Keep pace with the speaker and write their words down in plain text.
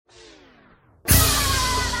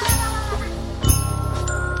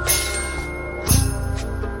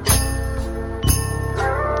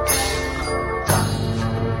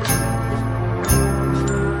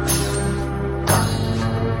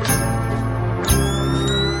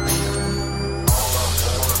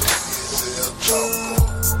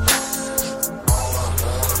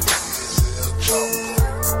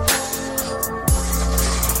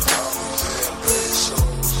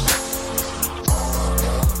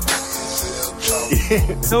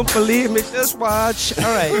Don't believe me, just watch. All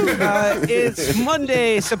right. It's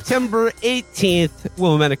Monday, September 18th.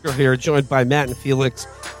 Will Menaker here, joined by Matt and Felix.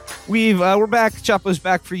 We're back. Chapo's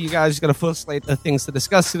back for you guys. Got a full slate of things to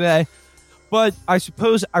discuss today. But I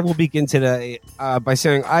suppose I will begin today by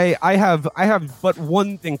saying I have but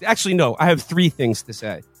one thing. Actually, no, I have three things to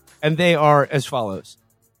say. And they are as follows.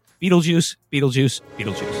 Beetlejuice, Beetlejuice,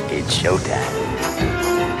 Beetlejuice. It's showtime.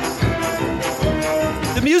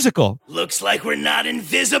 The musical. Looks like we're not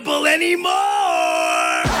invisible anymore.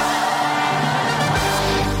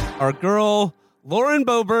 Our girl, Lauren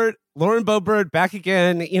Boebert back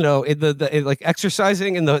again, in like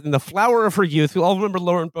exercising in the flower of her youth. We all remember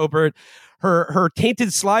Lauren Boebert. Her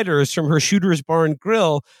tainted sliders from her Shooter's Barn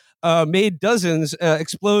grill made dozens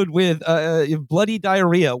explode with bloody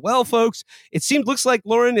diarrhea. Well, folks, looks like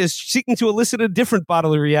Lauren is seeking to elicit a different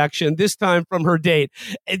bodily reaction, this time from her date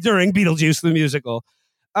during Beetlejuice the musical.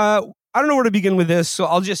 I don't know where to begin with this, so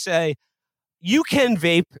I'll just say you can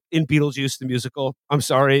vape in Beetlejuice the musical. I'm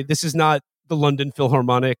sorry. This is not the London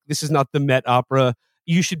Philharmonic. This is not the Met Opera.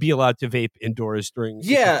 You should be allowed to vape indoors during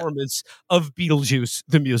the performance of Beetlejuice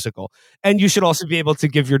the musical. And you should also be able to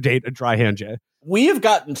give your date a dry hand, Jay. We have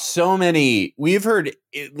gotten we've heard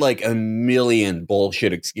like a million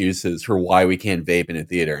bullshit excuses for why we can't vape in a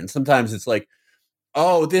theater. And sometimes it's like,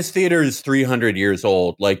 oh, this theater is 300 years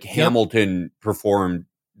old. Like Hamilton performed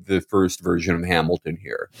the first version of Hamilton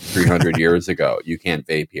here 300 years ago. You can't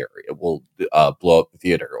vape here. It will blow up the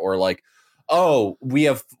theater. Or like, oh, we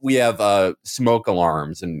have smoke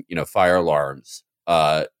alarms and, fire alarms,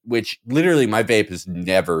 which literally my vape has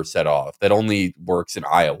never set off. That only works in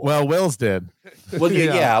Iowa. Well, Will's did. Well,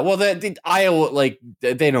 yeah. Well, the Iowa, like,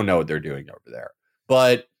 they don't know what they're doing over there.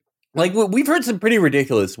 But like, we've heard some pretty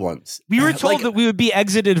ridiculous ones. We were told that we would be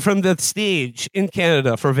exited from the stage in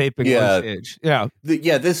Canada for vaping on stage. Yeah.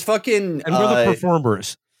 This fucking... And we're the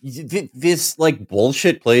performers. This like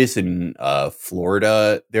bullshit place in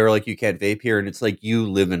Florida, they're like, you can't vape here, and it's like, you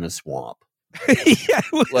live in a swamp.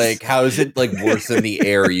 Like, how is it like worse than the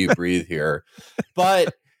air you breathe here?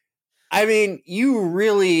 But I mean, you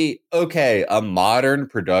really a modern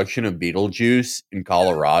production of Beetlejuice in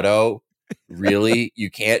Colorado, really? You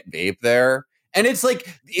can't vape there? And it's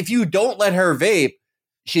like, if you don't let her vape,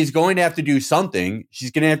 she's going to have to do something. She's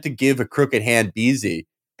going to have to give a crooked hand Beezy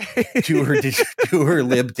to her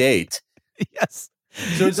lib date. Yes.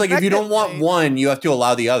 So it's like, if you don't want one, you have to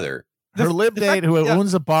allow the other. Her lib date who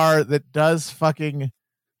owns a bar that does fucking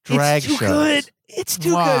drag shows. Good. It's too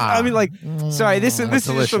good. I mean, like, sorry, this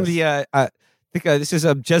is from the I think this is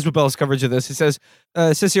Jezebel's coverage of this. It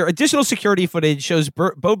says here, additional security footage shows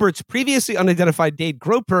Boebert's previously unidentified date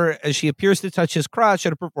grope her as she appears to touch his crotch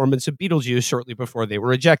at a performance of Beetlejuice shortly before they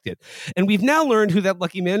were ejected. And we've now learned who that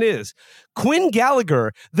lucky man is. Quinn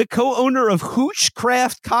Gallagher, the co-owner of Hooch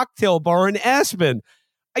Craft Cocktail Bar in Aspen.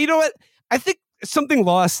 You know what? I think something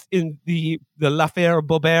lost in the L'Affaire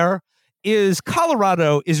Boebert is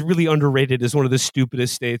Colorado is really underrated as one of the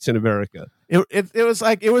stupidest states in America.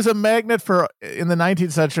 It was a magnet for, in the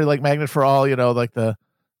 19th century, like magnet for all, like the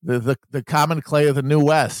common clay of the New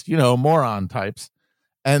West, moron types.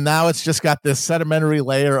 And now it's just got this sedimentary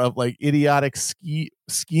layer of like idiotic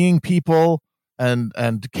skiing people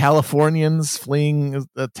and Californians fleeing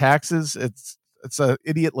the taxes. It's a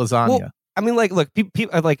idiot lasagna. Well, I mean, like, look,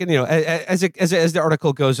 people like, as the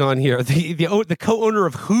article goes on here, the co-owner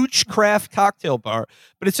of Hooch Craft Cocktail Bar,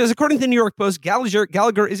 but it says, according to the New York Post,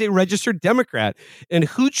 Gallagher is a registered Democrat, and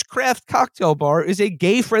Hooch Craft Cocktail Bar is a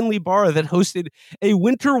gay-friendly bar that hosted a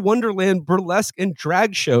Winter Wonderland burlesque and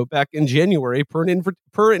drag show back in January per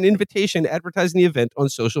an invitation advertising the event on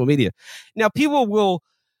social media. Now, people will,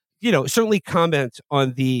 certainly comment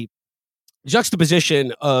on the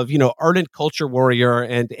juxtaposition of, ardent culture warrior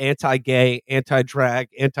and anti-gay, anti-drag,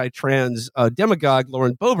 anti-trans demagogue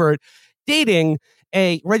Lauren Boebert dating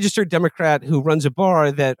a registered Democrat who runs a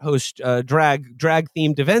bar that hosts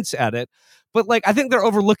drag-themed events at it. But I think they're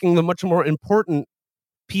overlooking the much more important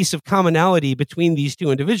piece of commonality between these two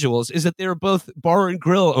individuals is that they're both bar and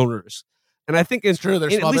grill owners. And I think it's true.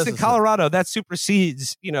 At least in Colorado, that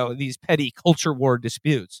supersedes, these petty culture war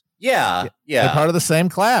disputes. Yeah. They're part of the same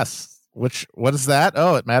class. What is that?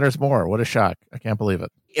 Oh, it matters more. What a shock. I can't believe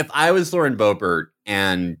it. If I was Lauren Boebert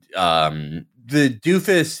and the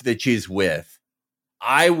doofus that she's with,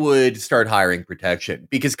 I would start hiring protection,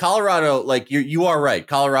 because Colorado, like you are right.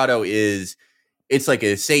 Colorado it's like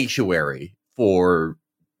a sanctuary for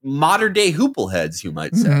modern day hoopleheads, you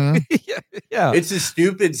might say. Mm-hmm. Yeah. It's a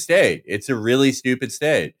stupid state. It's a really stupid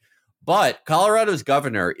state. But Colorado's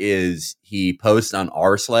governor he posts on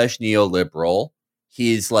r/neoliberal.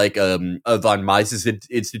 He's like a von Mises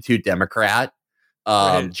Institute Democrat.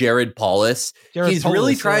 Right. Jared Paulus. He's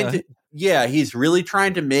really trying to. Yeah, he's really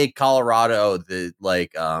trying to make Colorado the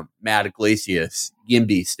Matt Iglesias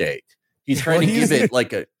Yimby state. He's trying to give it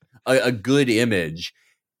like a good image.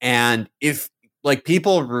 And if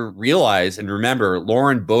people realize and remember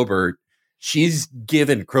Lauren Boebert, she's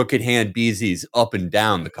given crooked hand beezies up and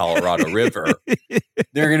down the Colorado River.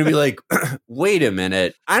 They're going to be like, wait a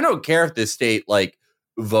minute. I don't care if this state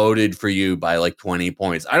voted for you by 20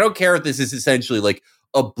 points. I don't care if this is essentially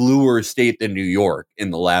a bluer state than New York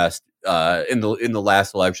in the last in the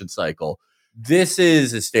last election cycle. This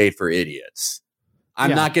is a state for idiots.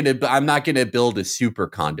 I'm not gonna build a super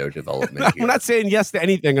condo development here. I'm not saying yes to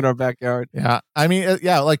anything in our backyard. Yeah, I mean,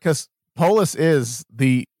 because Polis is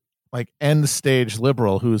the end stage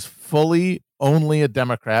liberal who's fully only a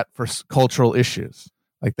Democrat for cultural issues.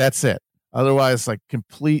 That's it. Otherwise,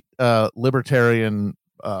 complete libertarian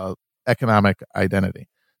economic identity.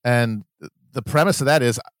 And the premise of that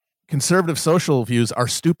is conservative social views are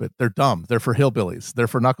stupid. They're dumb. They're for hillbillies. They're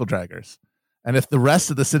for knuckle draggers. And if the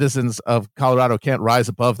rest of the citizens of Colorado can't rise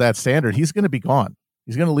above that standard, he's going to be gone.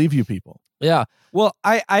 He's going to leave you people. Yeah. Well,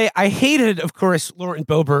 I hated, of course, Lauren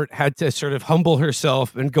Boebert had to sort of humble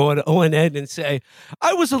herself and go on ONN and say,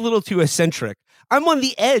 I was a little too eccentric. I'm on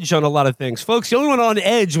the edge on a lot of things. Folks, the only one on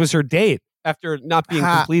edge was her date after not being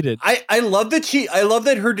completed. I love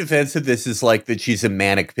that her defense of this is that she's a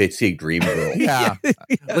manic pixie dream girl. Yeah.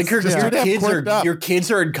 Your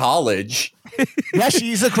kids are in college. Yeah,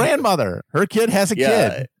 she's a grandmother. Her kid has a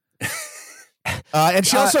kid. And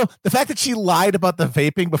she also, the fact that she lied about the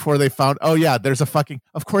vaping before they found,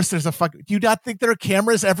 of course there's a fucking, do you not think there are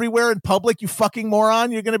cameras everywhere in public, you fucking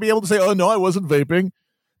moron? You're going to be able to say, oh no, I wasn't vaping.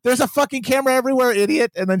 There's a fucking camera everywhere,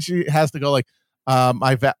 idiot. And then she has to go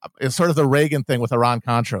it's sort of the Reagan thing with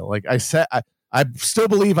Iran-Contra. I said, I still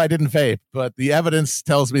believe I didn't vape, but the evidence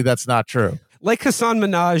tells me that's not true. Like Hassan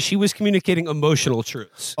Minhaj, he was communicating emotional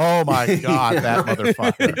truths. Oh my God, that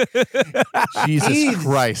motherfucker. Jesus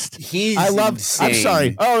Christ. Insane. I'm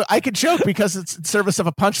sorry. Oh, I could joke because it's in service of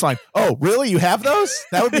a punchline. Oh, really? You have those?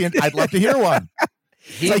 That would be, I'd love to hear one.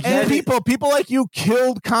 People like you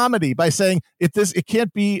killed comedy by saying it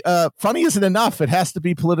can't be funny isn't enough. It has to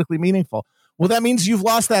be politically meaningful. Well, that means you've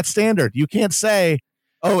lost that standard. You can't say,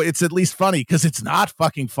 oh, it's at least funny because it's not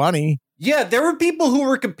fucking funny. Yeah, there were people who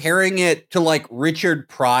were comparing it to Richard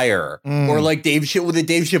Pryor or with the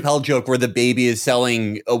Dave Chappelle joke where the baby is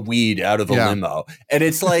selling a weed out of a limo. And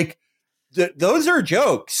it's those are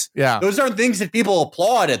jokes. Yeah. Those aren't things that people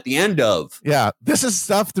applaud at the end of. Yeah. This is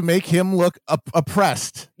stuff to make him look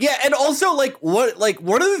oppressed. Yeah. And also one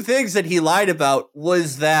of the things that he lied about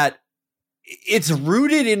was that it's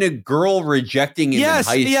rooted in a girl rejecting him in high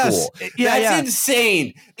school. That's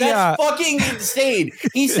insane. That's fucking insane.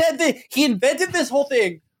 He said that he invented this whole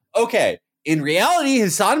thing. Okay. In reality,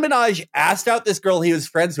 Hassan Minhaj asked out this girl he was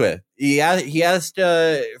friends with. He asked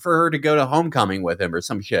for her to go to homecoming with him or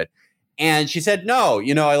some shit. And she said, no,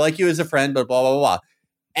 I like you as a friend, but blah, blah, blah.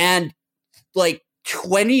 And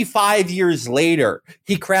 25 years later,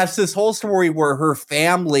 he crafts this whole story where her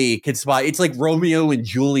family can spy. It's like Romeo and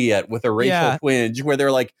Juliet with a racial twinge where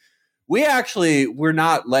they're like, we're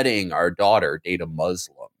not letting our daughter date a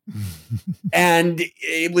Muslim. And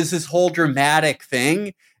it was this whole dramatic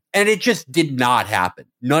thing. And it just did not happen.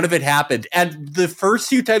 None of it happened. And the first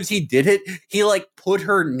few times he did it, he put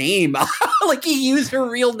her name, he used her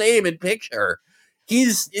real name and picture.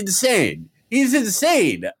 He's insane. It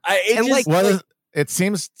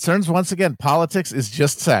turns once again, politics is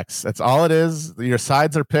just sex. That's all it is. Your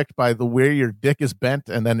sides are picked by the way your dick is bent,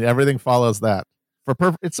 and then everything follows that.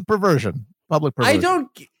 It's a perversion, public perversion.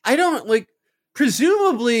 I don't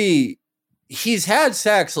presumably he's had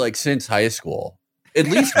sex like since high school, at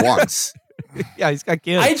least once. Yeah, he's got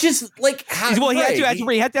kids. I just like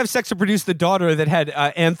he had to have sex to produce the daughter that had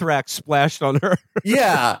anthrax splashed on her.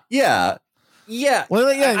 Yeah. Well,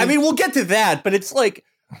 yeah. I mean, we'll get to that, but it's like,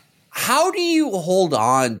 how do you hold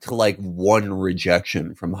on to like one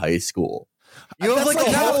rejection from high school? You have like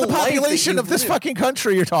half the population of this fucking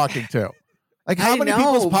country you're talking to. Like, how many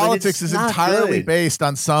people's politics is entirely based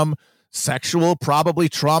on some sexual, probably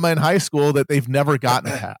trauma in high school that they've never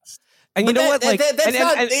gotten past? And you know what? Like,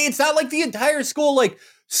 it's not like the entire school like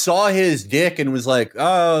saw his dick and was like,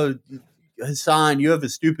 "Oh, Hassan, you have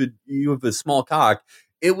a small cock."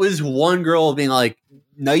 It was one girl being like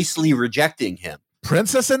nicely rejecting him.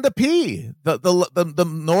 Princess and the Pea. The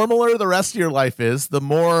normaler the rest of your life is, the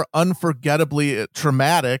more unforgettably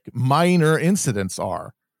traumatic minor incidents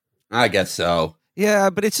are. I guess so. Yeah,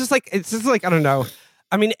 but it's just like I don't know.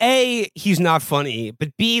 I mean, A, he's not funny, but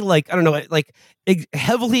B, like, I don't know, like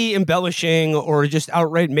heavily embellishing or just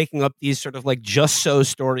outright making up these sort of like just so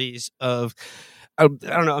stories of, I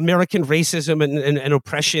don't know, American racism and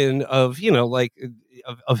oppression of, like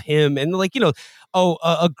of him and like,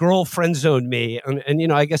 a girl friend zoned me.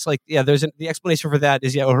 And, I guess like, yeah, the explanation for that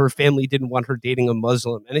is, her family didn't want her dating a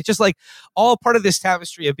Muslim. And it's just like all part of this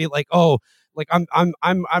tapestry of being like, oh, like I'm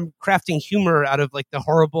crafting humor out of like the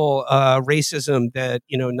horrible racism that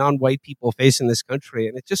non-white people face in this country,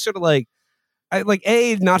 and it's just sort of like,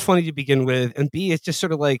 A, not funny to begin with, and B, it's just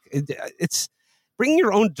sort of like it's bringing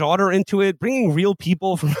your own daughter into it, bringing real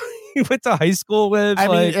people from you went to high school with. I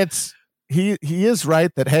mean, it's he is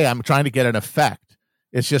right that, hey, I'm trying to get an effect.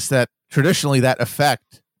 It's just that traditionally that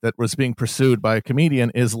effect that was being pursued by a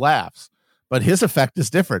comedian is laughs, but his effect is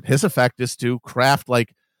different. His effect is to craft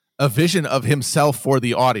like a vision of himself for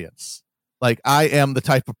the audience. Like, I am the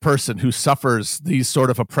type of person who suffers these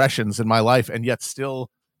sort of oppressions in my life and yet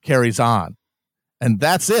still carries on. And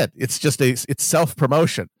that's it. It's just it's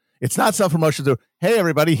self-promotion. It's not self-promotion to, hey,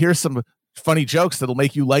 everybody, here's some funny jokes that'll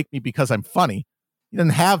make you like me because I'm funny. You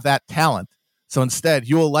didn't have that talent. So instead,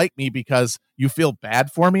 you will like me because you feel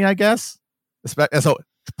bad for me, I guess. As a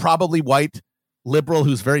probably white liberal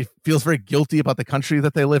who's feels very guilty about the country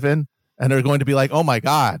that they live in. And they're going to be like, oh my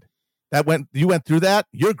God, you went through that?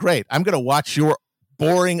 You're great. I'm going to watch your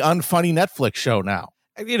boring, unfunny Netflix show now.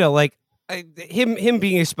 Like him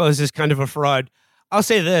being exposed as kind of a fraud. I'll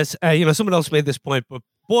say this, someone else made this point, but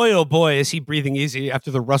boy, oh boy, is he breathing easy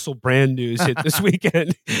after the Russell Brand news hit this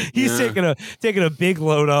weekend. He's taking a big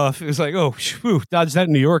load off. It was like, oh, whew, dodge that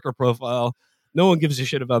New Yorker profile. No one gives a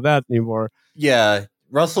shit about that anymore. Yeah,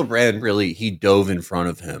 Russell Brand he dove in front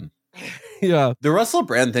of him. Yeah. The Russell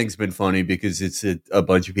Brand thing's been funny because it's a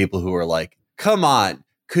bunch of people who are like, come on,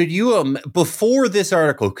 could you, before this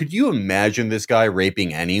article, could you imagine this guy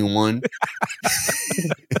raping anyone?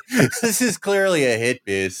 This is clearly a hit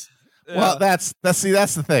piece. Yeah. Well, that's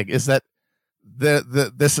the thing, is that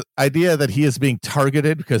this idea that he is being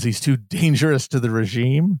targeted because he's too dangerous to the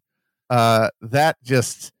regime, that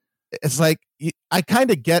just, it's like, I kind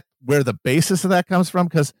of get where the basis of that comes from,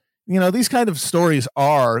 because, these kind of stories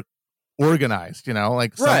are organized,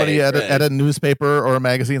 like somebody at a newspaper or a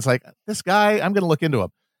magazine, it's like, this guy, I'm going to look into him.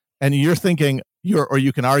 And you're thinking, or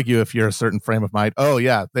you can argue if you're a certain frame of mind, oh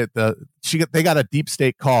yeah, they got a deep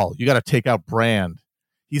state call. You got to take out Brand.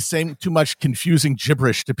 He's saying too much confusing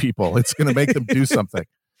gibberish to people. It's going to make them do something.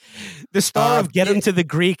 The star of Get Him to the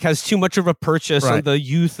Greek has too much of a purchase on the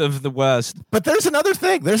youth of the West. But there's another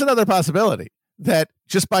thing. There's another possibility that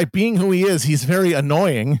just by being who he is, he's very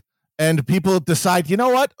annoying. And people decide, you know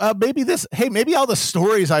what? Maybe all the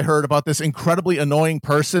stories I heard about this incredibly annoying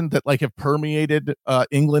person that like have permeated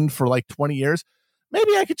England for like 20 years,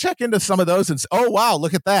 maybe I could check into some of those and say, oh, wow,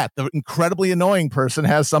 look at that. The incredibly annoying person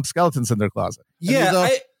has some skeletons in their closet. Yeah.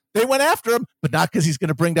 They went after him, but not because he's going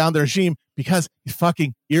to bring down the regime, because he's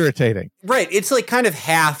fucking irritating. Right. It's like kind of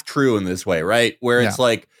half true in this way, right? Where it's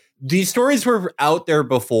like these stories were out there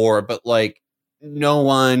before, but like,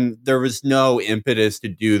 there was no impetus to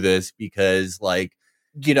do this because like,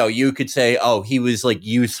 you could say, oh, he was like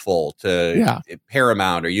useful to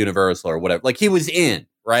Paramount or Universal or whatever. Like he was in,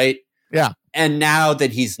 right? Yeah. And now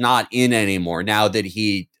that he's not in anymore, now that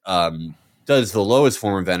he does the lowest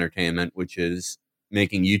form of entertainment, which is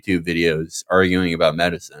making YouTube videos arguing about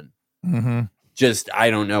medicine. Mm-hmm. Just, I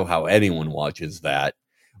don't know how anyone watches that.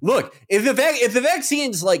 Look, if the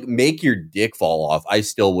vaccines like make your dick fall off, I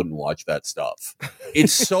still wouldn't watch that stuff.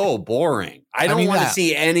 It's so boring. I don't want to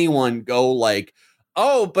see anyone go like,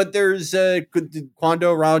 oh, but there's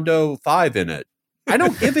Quando Rondo 5 in it. I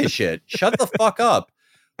don't give a shit. Shut the fuck up.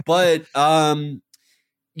 But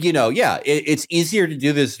it's easier to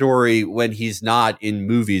do this story when he's not in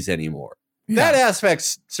movies anymore. Yeah. That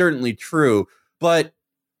aspect's certainly true, but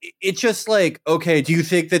it's just like, okay, do you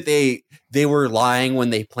think that they were lying when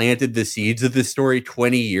they planted the seeds of this story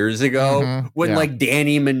 20 years ago when like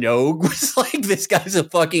Danny Minogue was like, this guy's a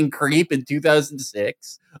fucking creep in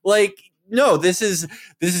 2006? Like, no, this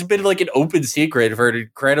has been like an open secret for an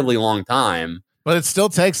incredibly long time. But it still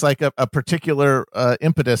takes like a particular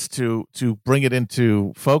impetus to bring it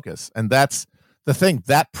into focus. And that's the thing,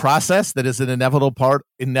 that process that is an inevitable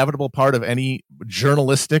part of any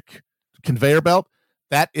journalistic conveyor belt,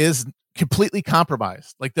 that is completely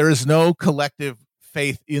compromised. Like there is no collective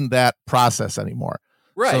faith in that process anymore.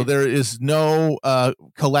 Right. So there is no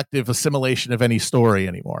collective assimilation of any story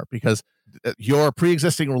anymore, because your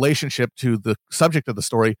pre-existing relationship to the subject of the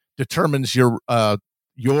story determines your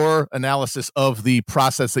analysis of the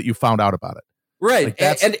process that you found out about it. Right.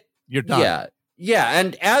 Like and you're done. Yeah,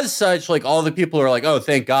 and as such, like all the people are like, "Oh,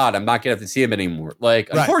 thank God, I'm not gonna have to see him anymore." Like,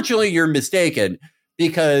 unfortunately, you're mistaken,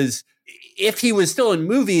 because if he was still in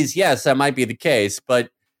movies, yes, that might be the case. But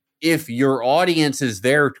if your audience is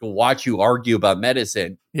there to watch you argue about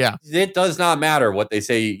medicine, it does not matter what they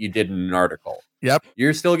say you did in an article. Yep,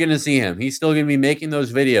 you're still gonna see him. He's still gonna be making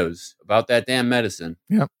those videos about that damn medicine.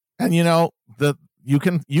 Yep, and you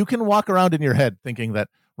can walk around in your head thinking that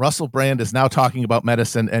Russell Brand is now talking about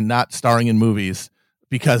medicine and not starring in movies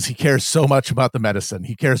because he cares so much about the medicine.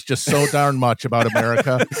 He cares just so darn much about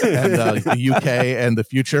America and the UK and the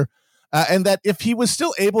future. And that if he was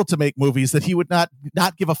still able to make movies, that he would not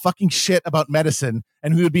give a fucking shit about medicine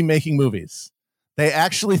and he would be making movies. They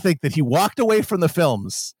actually think that he walked away from the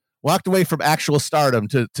films, walked away from actual stardom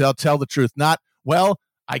to tell the truth. Not, well,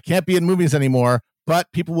 I can't be in movies anymore, but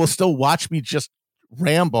people will still watch me just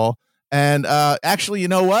ramble. And actually, you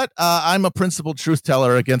know what? I'm a principled truth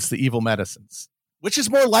teller against the evil medicines. Which is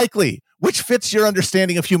more likely? Which fits your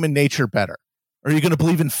understanding of human nature better? Or are you going to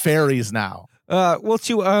believe in fairies now? Well,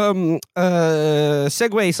 to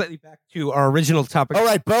segue slightly back to our original topic. All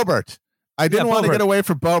right, Bobert. I didn't want to get away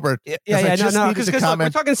from Bobert. No, because we're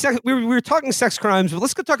talking sex. We were talking sex crimes, but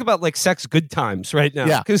let's go talk about like sex good times right now.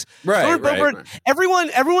 Yeah, because right.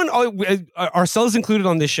 Everyone, ourselves included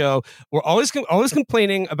on this show, we're always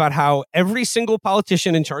complaining about how every single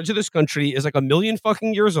politician in charge of this country is like 1,000,000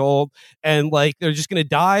 fucking years old, and like they're just going to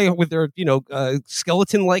die with their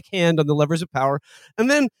skeleton-like hand on the levers of power, and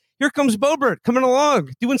then here comes Bobert coming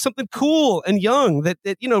along, doing something cool and young that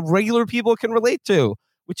regular people can relate to.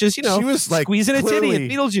 Which is, she was like squeezing a titty at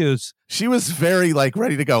Beetlejuice. She was very like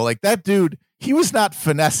ready to go. Like that dude, he was not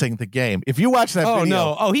finessing the game. If you watch that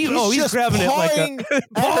video, he's grabbing it like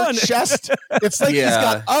at her chest. It's like he's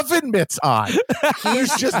got oven mitts on.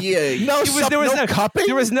 He's just no cupping.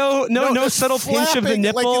 There was no subtle pinch of the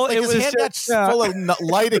nipple. Like it was just full of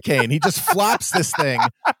lidocaine. He just flops this thing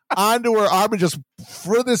onto her arm and just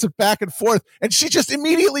furthers it back and forth, and she just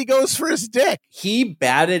immediately goes for his dick. He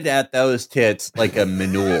batted at those tits like a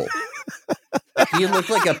manule. He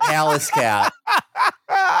looked like a palace cat.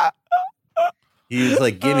 He was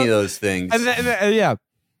like, "Give me those things." And then,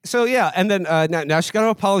 so and then now she's got to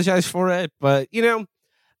apologize for it. But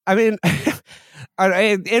I mean,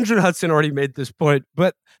 Andrew Hudson already made this point.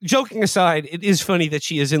 But joking aside, it is funny that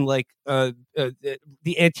she is in like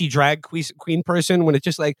the anti-drag queen person when it's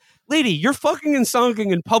just like, lady, you're fucking and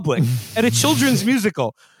songing in public at a children's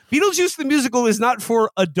musical. Beetlejuice the musical is not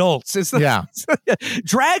for adults. It's not,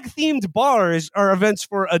 drag themed bars are events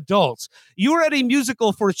for adults. You are at a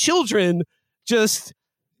musical for children, just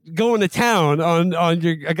going to town on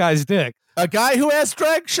a guy's dick. A guy who has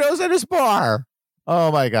drag shows at his bar.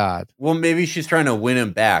 Oh my God. Well, maybe she's trying to win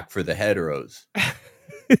him back for the heteros.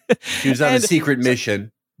 She was on a secret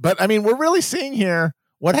mission. But I mean, we're really seeing here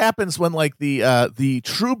what happens when like the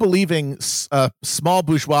true believing small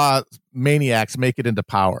bourgeois maniacs make it into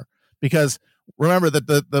power. Because remember that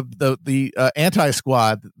the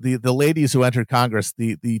anti-squad, the ladies who entered Congress,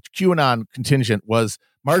 the QAnon contingent was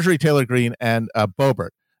Marjorie Taylor Greene and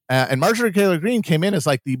Bobert. And Marjorie Taylor Greene came in as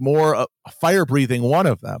like the more fire-breathing one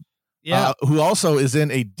of them. Yeah. Who also is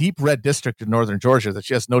in a deep red district in northern Georgia that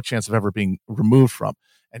she has no chance of ever being removed from.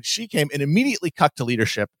 And she came and immediately cut to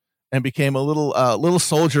leadership and became a little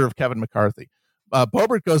soldier of Kevin McCarthy.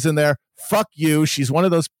 Bobert goes in there, fuck you. She's one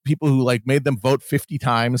of those people who like made them vote 50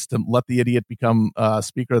 times to let the idiot become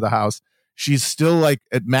Speaker of the House. She's still like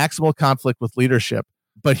at maximal conflict with leadership.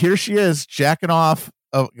 But here she is jacking off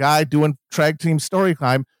a guy doing Trag Team Story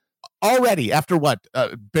Time already after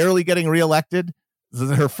barely getting reelected. This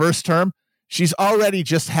is her first term. She's already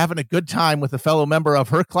just having a good time with a fellow member of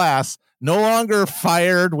her class, no longer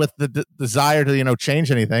fired with the desire to, change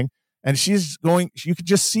anything. And she's you could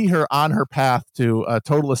just see her on her path to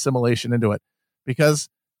total assimilation into it because,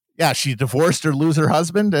 she divorced her loser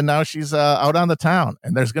husband and now she's out on the town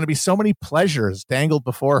and there's going to be so many pleasures dangled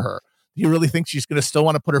before her. Do you really think she's going to still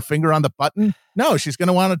want to put her finger on the button? No, she's going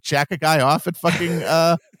to want to jack a guy off at fucking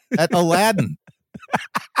at Aladdin.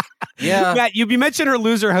 Yeah, Matt, you mentioned her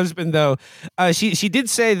loser husband, though. She did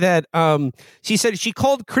say that she said she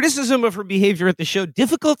called criticism of her behavior at the show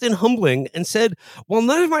difficult and humbling and said, while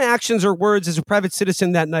none of my actions or words as a private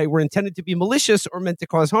citizen that night were intended to be malicious or meant to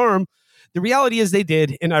cause harm, the reality is they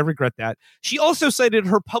did, and I regret that. She also cited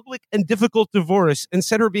her public and difficult divorce and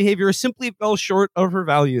said her behavior simply fell short of her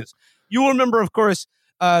values. You will remember, of course,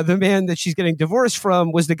 the man that she's getting divorced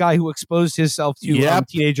from was the guy who exposed himself to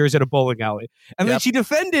teenagers at a bowling alley. And then she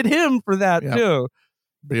defended him for that, too.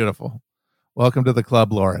 Beautiful. Welcome to the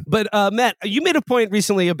club, Lauren. But, Matt, you made a point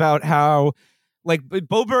recently about how like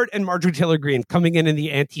Boebert and Marjorie Taylor Greene coming in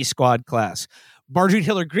the anti-squad class. Marjorie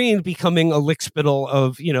Taylor Greene becoming a lickspittle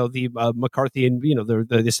of, the McCarthy and,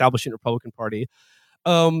 the establishment Republican Party.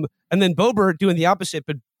 And then Boebert doing the opposite,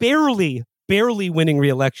 but barely winning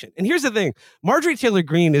re-election. And here's the thing. Marjorie Taylor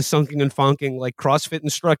Greene is sunken and funking like CrossFit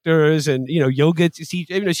instructors and, yoga.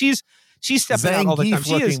 She's stepping out all the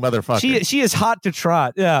time. She is hot to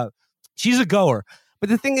trot. Yeah. She's a goer. But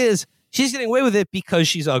the thing is, she's getting away with it because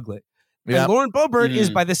she's ugly. Yep. And Lauren Boebert is,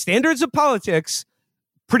 by the standards of politics,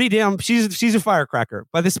 pretty damn. She's a firecracker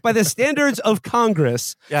by the standards of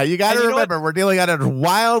Congress. Yeah, you got to remember we're dealing on a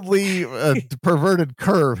wildly perverted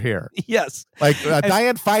curve here. Yes, like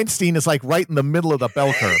Dianne Feinstein is like right in the middle of the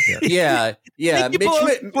bell curve here. Yeah.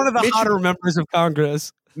 One of the hotter members of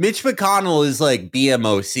Congress. Mitch McConnell is like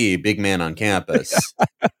BMOC, big man on campus.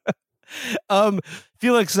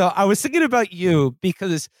 Felix, I was thinking about you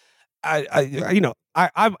because I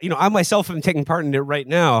myself am taking part in it right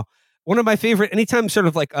now. One of my favorite, anytime sort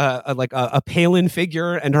of like a Palin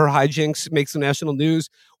figure and her hijinks makes the national news,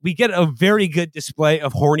 we get a very good display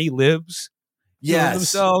of horny libs.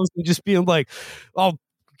 Themselves and just being like, I'll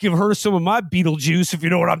give her some of my Beetlejuice if you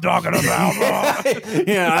know what I'm talking about.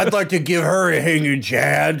 Yeah, I'd like to give her a hanging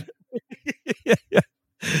chad. Yeah.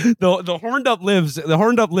 The horned up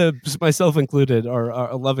libs, myself included,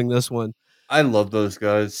 are loving this one. I love those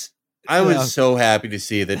guys. I was so happy to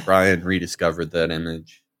see that Brian rediscovered that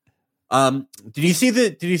image. Did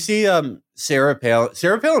you see Sarah Palin?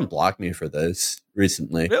 Sarah Palin blocked me for this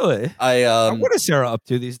recently. Really? What is Sarah up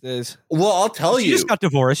to these days? Well, I'll tell you. She just got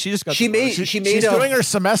divorced. She's doing her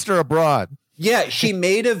semester abroad. Yeah, she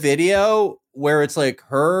made a video where it's like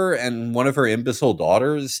her and one of her imbecile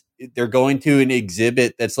daughters. They're going to an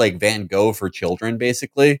exhibit that's like Van Gogh for children,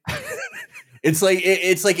 basically. It's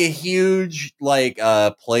like a huge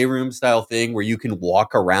playroom style thing where you can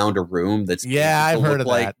walk around a room that's I've heard of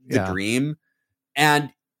that. The dream,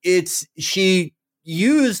 and she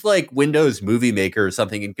used like Windows Movie Maker or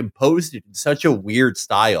something and composed it in such a weird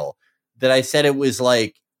style that I said it was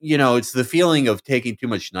like it's the feeling of taking too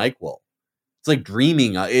much NyQuil. It's like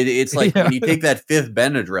dreaming. It's like when you take that fifth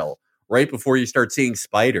Benadryl right before you start seeing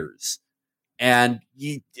spiders, and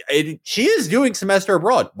she is doing semester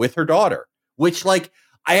abroad with her daughter. Which, like,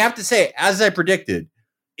 I have to say, as I predicted,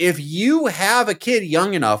 if you have a kid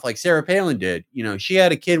young enough, like Sarah Palin did, she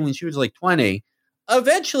had a kid when she was like 20,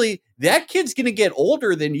 eventually that kid's going to get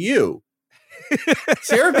older than you.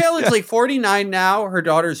 Sarah Palin's like 49 now. Her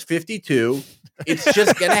daughter's 52. It's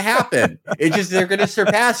just going to happen. They're going to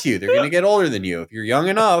surpass you. They're going to get older than you if you're young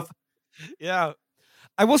enough. Yeah.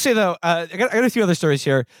 I will say, though, I got a few other stories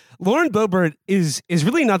here. Lauren Boebert is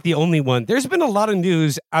really not the only one. There's been a lot of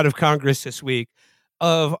news out of Congress this week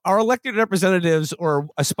of our elected representatives or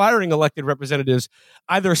aspiring elected representatives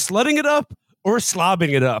either slutting it up or slobbing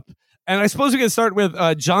it up. And I suppose we can start with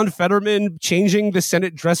John Fetterman changing the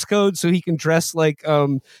Senate dress code so he can dress like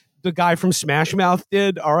the guy from Smash Mouth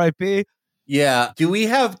did, R.I.P. Yeah. Do we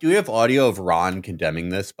have audio of Ron condemning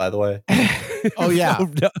this, by the way? Oh, yeah.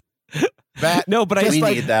 No. But I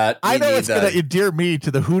need that. I know it's going to endear me to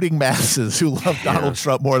the hooting masses who love Donald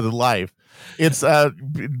Trump more than life. It's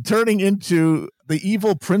turning into the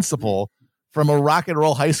evil principal from a Rock and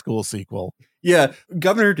Roll High School sequel. Yeah,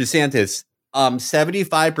 Governor DeSantis,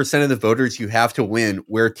 75% of the voters you have to win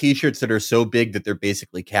wear T-shirts that are so big that they're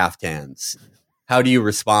basically caftans. How do you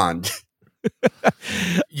respond?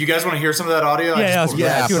 You guys want to hear some of that audio? Yeah.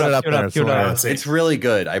 Put it up there. It's really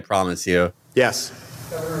good, I promise you. Yes.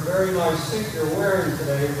 Governor, very nice suit you're wearing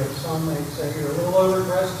today, but some may say you're a little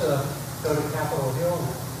overdressed to go to Capitol Hill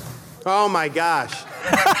now. Oh, my gosh.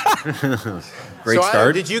 Great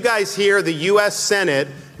start. Did you guys hear the U.S. Senate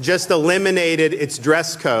just eliminated its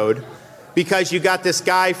dress code because you got this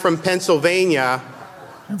guy from Pennsylvania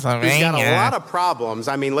who's got a lot of problems.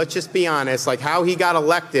 I mean, let's just be honest, like how he got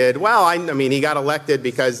elected. Well, I mean, he got elected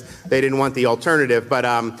because they didn't want the alternative, but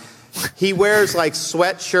he wears like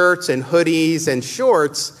sweatshirts and hoodies and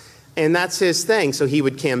shorts, and that's his thing. So he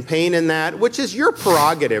would campaign in that, which is your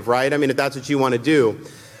prerogative, right? I mean, if that's what you want to do.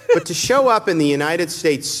 But to show up in the United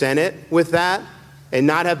States Senate with that and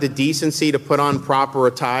not have the decency to put on proper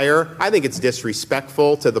attire, I think it's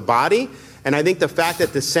disrespectful to the body. And I think the fact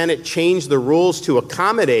that the Senate changed the rules to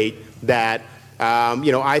accommodate that,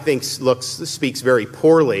 I think speaks very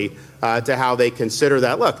poorly to how they consider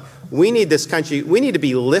that. Look, we need this country. We need to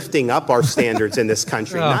be lifting up our standards in this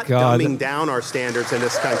country, not dumbing down our standards in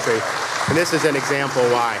this country. And this is an example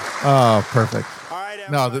why. Oh, perfect. All right,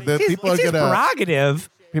 no, the people it's are going to prerogative.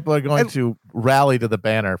 People are going to rally to the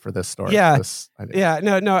banner for this story. Yeah.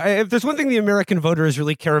 No. If there's one thing the American voters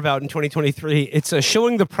really care about in 2023, it's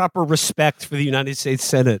showing the proper respect for the United States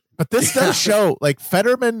Senate. But this does show, like,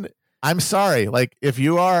 Fetterman, I'm sorry, like, if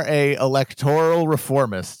you are a electoral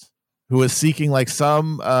reformist who is seeking like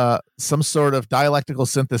some sort of dialectical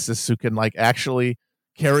synthesis who can like actually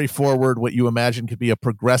carry forward what you imagine could be a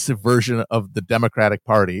progressive version of the Democratic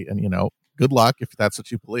Party, and good luck if that's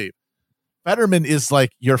what you believe. Fetterman is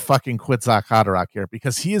like your fucking Kwiatkowski Haderach here,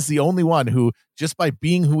 because he is the only one who, just by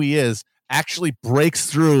being who he is, actually breaks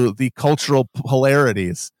through the cultural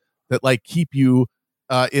polarities that like keep you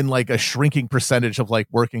in like a shrinking percentage of like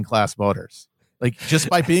working class voters, like just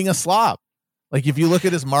by being a Slav. Like if you look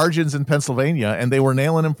at his margins in Pennsylvania, and they were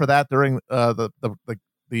nailing him for that during the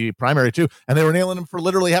primary too, and they were nailing him for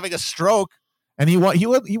literally having a stroke, and he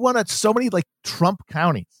won at so many like Trump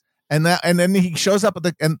counties, and then he shows up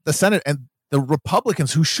at the Senate, and the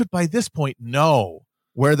Republicans, who should by this point know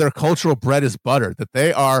where their cultural bread is buttered, that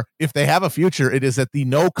they are, if they have a future, it is at the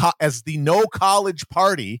no college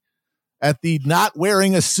party, at the not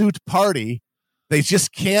wearing a suit party. They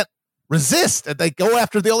just can't resist, and they go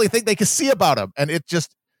after the only thing they can see about them, and it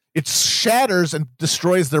shatters and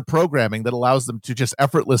destroys their programming that allows them to just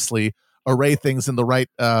effortlessly array things in the right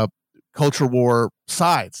culture war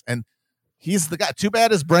sides. And he's the guy. Too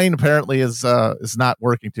bad his brain apparently is not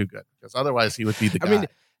working too good, because otherwise he would be the guy.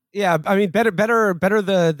 Better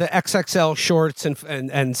the XXL shorts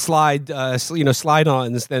and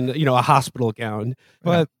slide-ons than a hospital gown.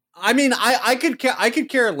 But I mean, I could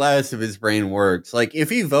care less if his brain works. Like if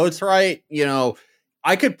he votes right,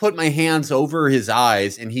 I could put my hands over his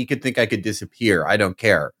eyes and he could think I could disappear. I don't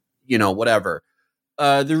care. Whatever.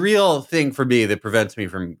 The real thing for me that prevents me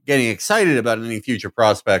from getting excited about any future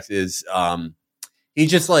prospects is he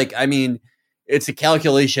just it's a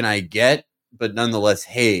calculation I get, but nonetheless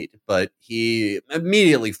hate. But he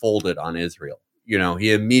immediately folded on Israel.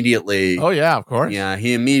 He immediately. Oh yeah, of course. Yeah,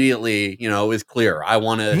 he immediately, is clear. I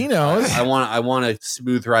want to. He knows. I want a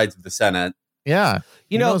smooth ride to the Senate. Yeah,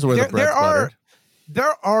 he knows where the bread's buttered.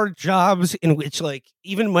 There are jobs in which, like,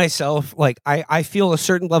 even myself, like, I feel a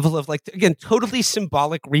certain level of, like, again, totally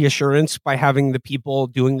symbolic reassurance by having the people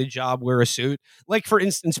doing the job wear a suit. Like, for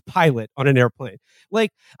instance, pilot on an airplane.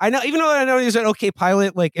 Like, I know, even though I know he's an okay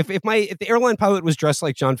pilot, like, if the airline pilot was dressed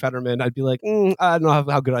like John Fetterman, I'd be like, I don't know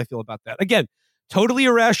how good I feel about that. Again, totally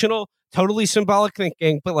irrational, totally symbolic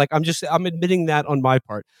thinking, but, like, I'm admitting that on my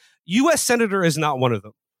part. U.S. Senator is not one of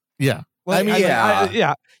them. Yeah. Like,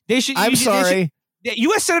 They should.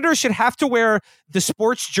 U.S. senators should have to wear the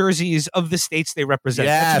sports jerseys of the states they represent.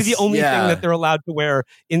 Yes, that should be the only thing that they're allowed to wear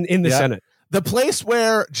in the Senate. The place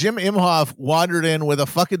where Jim Imhoff wandered in with a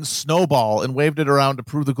fucking snowball and waved it around to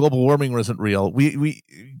prove the global warming wasn't real.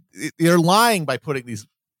 They're lying by putting these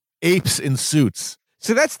apes in suits.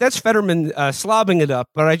 So that's Fetterman slobbing it up.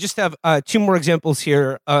 But I just have two more examples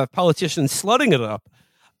here of politicians slutting it up.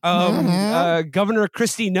 Governor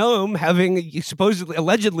Kristi Noem having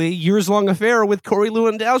allegedly years-long affair with Corey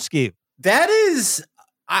Lewandowski. That is,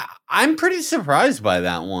 I'm pretty surprised by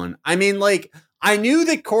that one. I mean, like, I knew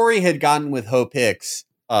that Corey had gotten with Hope Hicks.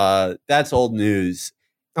 That's old news.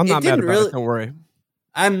 I'm not mad about it. Don't worry.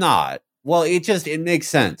 I'm not. Well, it makes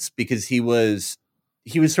sense because he was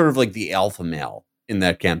sort of like the alpha male in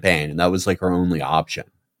that campaign, and that was like her only option.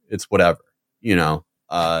 It's whatever, when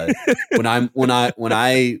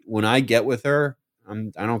I get with her,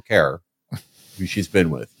 I don't care who she's been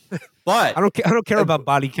with, but I don't care about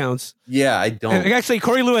body counts. Yeah, I don't. And actually,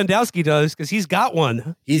 Corey Lewandowski does, because he's got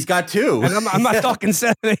one. He's got two, and I'm not talking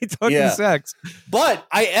sex. I ain't talking sex. But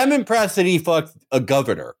I am impressed that he fucked a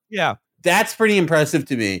governor. Yeah, that's pretty impressive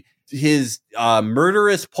to me. His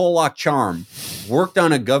murderous Pollock charm worked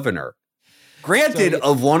on a governor. Granted,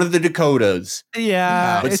 of one of the Dakotas.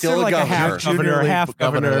 Yeah, but it's still like a half governor.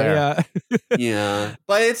 Yeah. Yeah.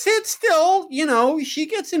 But it's still, she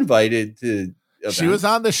gets invited to events. She was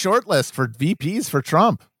on the short list for VPs for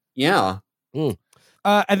Trump. Yeah. And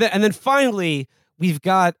then finally, we've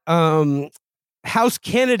got House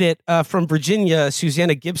candidate from Virginia,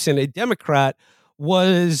 Susanna Gibson, a Democrat,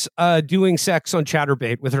 was doing sex on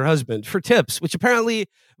Chatterbait with her husband for tips, which apparently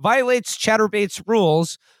violates Chatterbait's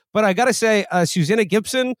rules. But I got to say, Susanna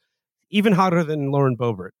Gibson, even hotter than Lauren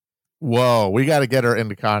Boebert. Whoa, we got to get her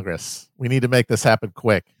into Congress. We need to make this happen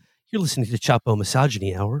quick. You're listening to Chapo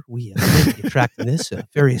Misogyny Hour. We attractiveness of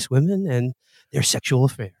various women and their sexual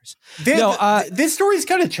affairs. This story is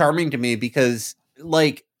kind of charming to me because,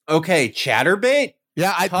 like, okay, Chatterbait?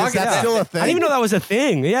 Yeah, that's still a thing. I didn't even know that was a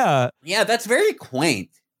thing. Yeah. Yeah, that's very quaint.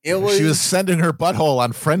 She was sending her butthole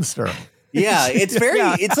on Friendster. Yeah, it's very,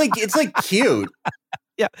 it's like cute.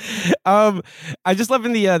 Yeah. I just love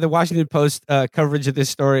in the Washington Post coverage of this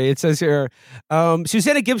story. It says here,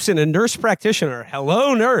 Susanna Gibson, a nurse practitioner,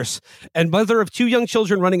 hello nurse, and mother of 2 young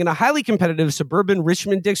children running in a highly competitive suburban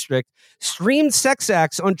Richmond district, streamed sex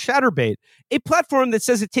acts on Chatterbait, a platform that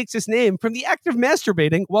says it takes its name from the act of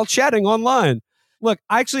masturbating while chatting online. Look,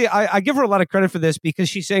 actually, I give her a lot of credit for this because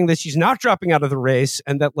she's saying that she's not dropping out of the race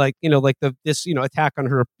and that this attack on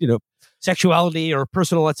her, sexuality or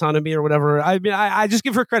personal autonomy or whatever. I mean, I just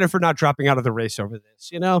give her credit for not dropping out of the race over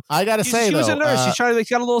this. I gotta say, she was though, a nurse. She's trying to,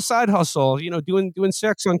 got a little side hustle, doing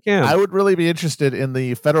sex on cam. I would really be interested in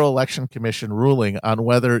the Federal Election Commission ruling on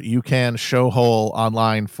whether you can show hole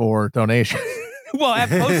online for donations. Well, at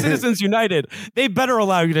Post Citizens United, they better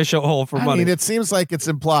allow you to show hole for money. I mean, it seems like it's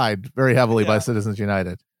implied very heavily by Citizens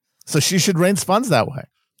United. So she should raise funds that way.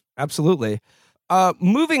 Absolutely.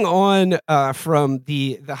 Moving on from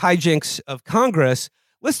the hijinks of Congress,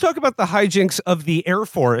 let's talk about the hijinks of the Air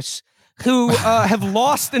Force, who have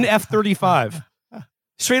lost an F-35.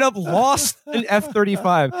 Straight up lost an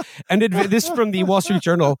F-35. And this from the Wall Street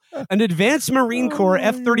Journal. An advanced Marine Corps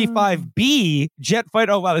F-35B jet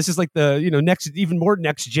fighter. Oh, wow. This is like the, next, even more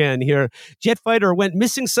next gen here. Jet fighter went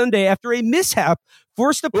missing Sunday after a mishap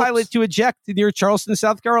forced the pilot to eject near Charleston,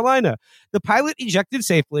 South Carolina. The pilot ejected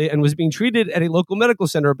safely and was being treated at a local medical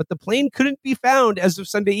center, but the plane couldn't be found as of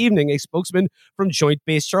Sunday evening, a spokesman from Joint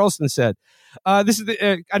Base Charleston said. This is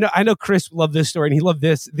I know Chris loved this story, and he loved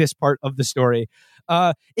this part of the story.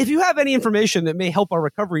 If you have any information that may help our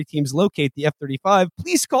recovery teams locate the F-35,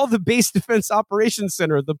 please call the Base Defense Operations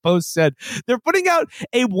Center, the Post said. They're putting out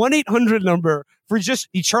a 1-800 number for just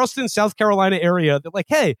the Charleston, South Carolina area. They're like,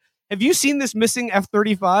 hey, have you seen this missing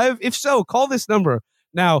F-35? If so, call this number.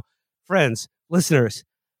 Now, friends, listeners,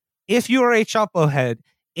 if you are a Chapo head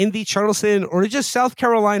in the Charleston or just South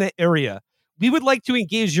Carolina area, we would like to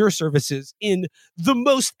engage your services in the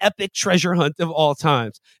most epic treasure hunt of all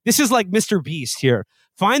times. This is like Mr. Beast here.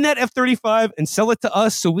 Find that F-35 and sell it to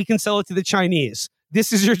us so we can sell it to the Chinese.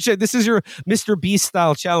 This is your Mr. Beast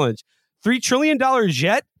style challenge. $3 trillion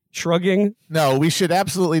jet? Shrugging. No, we should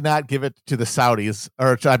absolutely not give it to the Saudis.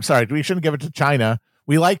 Or I'm sorry, we shouldn't give it to China.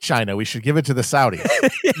 We like China. We should give it to the Saudis.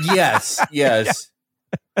 Yes.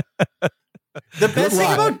 The best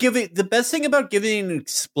thing about giving an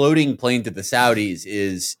exploding plane to the Saudis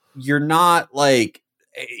is you're not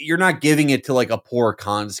giving it to like a poor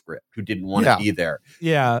conscript who didn't want to be there.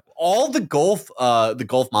 Yeah. All the Gulf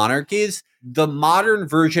monarchies, the modern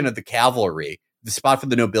version of the cavalry, the spot for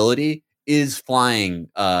the nobility, is flying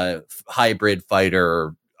hybrid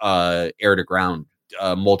fighter air to ground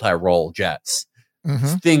multi-role jets.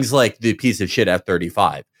 Mm-hmm. Things like the piece of shit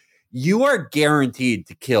F-35. You are guaranteed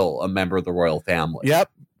to kill a member of the royal family.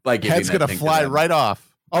 Yep. By giving head's going to fly right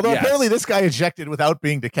off. Although apparently this guy ejected without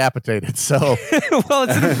being decapitated. So, well,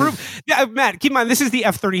 it's an improvement. Yeah, Matt, keep in mind, this is the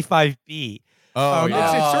F-35B.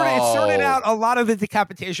 It's sorted out a lot of the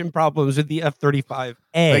decapitation problems with the F-35A.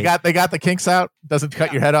 They got the kinks out. Doesn't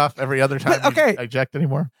cut your head off every other time you eject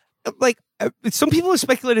anymore. Like some people have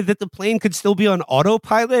speculated that the plane could still be on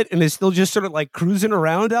autopilot and is still just sort of like cruising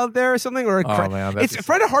around out there or something. Or it's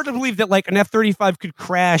kind of hard to believe that like an F-35 could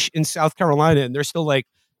crash in South Carolina and they're still like,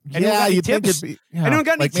 you think it'd be anyone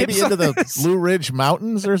got any tips maybe into the Blue Ridge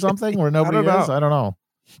Mountains or something where nobody is? I don't know.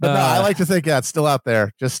 But no, I like to think it's still out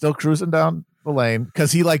there, just still cruising down the lane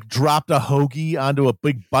because he like dropped a hoagie onto a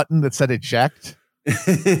big button that said eject.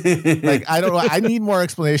 Like I don't know. I need more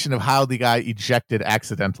explanation of how the guy ejected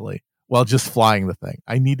accidentally while just flying the thing.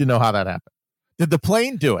 I need to know how that happened. Did the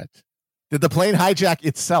plane do it? Did the plane hijack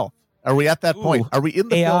itself? Are we at that point? Are we in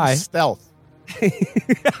the film Stealth?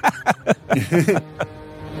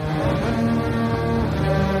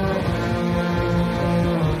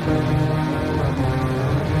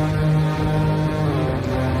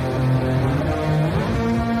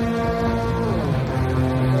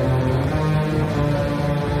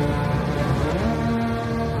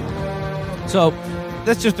 So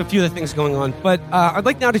that's just a few of the things going on. But I'd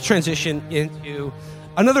like now to transition into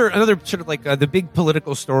another sort of like the big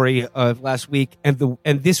political story of last week and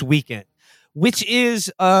this weekend, which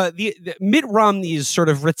is the Mitt Romney's sort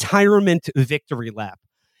of retirement victory lap.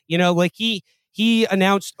 You know, like he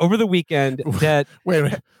announced over the weekend that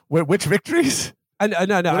wait, which victories? No. What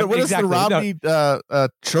exactly. is the Romney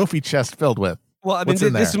trophy chest filled with? Well, I mean,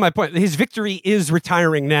 this is my point. His victory is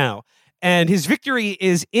retiring now. And his victory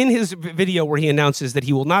is in his video where he announces that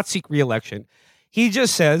he will not seek re-election. He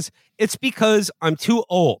just says, it's because I'm too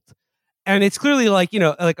old. And it's clearly like,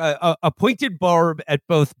 like a pointed barb at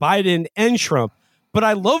both Biden and Trump. But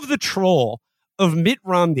I love the troll of Mitt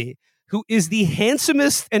Romney, who is the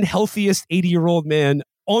handsomest and healthiest 80-year-old man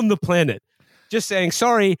on the planet. just saying,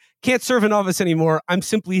 sorry, can't serve in office anymore. I'm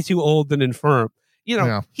simply too old and infirm.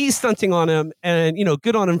 He's stunting on him, and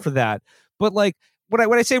good on him for that. But like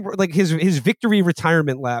when I say like his victory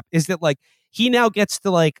retirement lap is that like he now gets to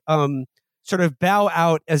like sort of bow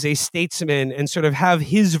out as a statesman and sort of have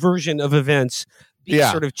his version of events be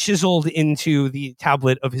sort of chiseled into the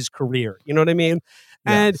tablet of his career. You know what I mean?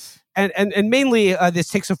 Yes. And mainly this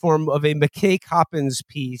takes a form of a McKay Coppins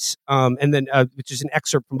piece, and then which is an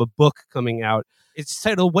excerpt from a book coming out. It's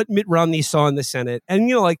titled "What Mitt Romney Saw in the Senate," and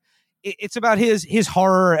it's about his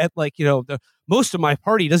horror at the most of my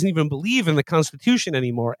party doesn't even believe in the Constitution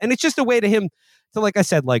anymore, and it's just a way to him to, like I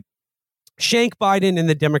said, like shank Biden and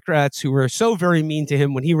the Democrats who were so very mean to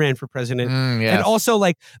him when he ran for president, and also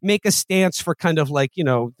like make a stance for kind of like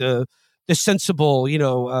the sensible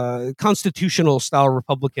constitutional style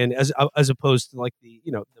Republican as opposed to like the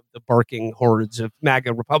barking hordes of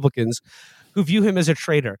MAGA Republicans who view him as a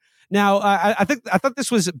traitor. Now I thought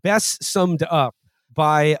this was best summed up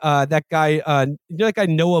by that guy that guy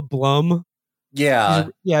Noah Blum. Yeah,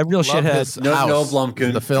 real shithead. Noah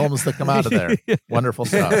Blumkin. The films that come out of there, wonderful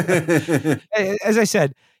stuff. As I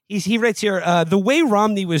said, he writes here, the way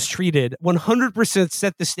Romney was treated 100%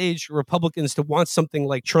 set the stage for Republicans to want something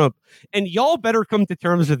like Trump, and y'all better come to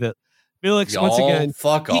terms with it. Felix, once again,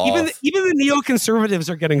 fuck off. Even the neoconservatives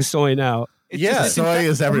are getting soy now. Soy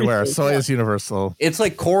is everywhere. Soy is universal. It's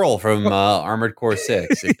like Coral from Armored Core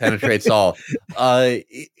 6. It penetrates all.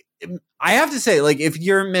 I have to say, like, if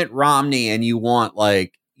you're Mitt Romney and you want,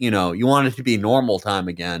 like, you want it to be normal time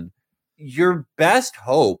again, your best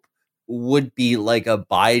hope would be like a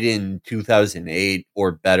Biden 2008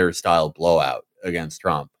 or better style blowout against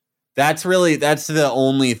Trump. That's the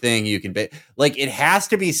only thing you can like, it has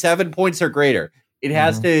to be 7 points or greater. It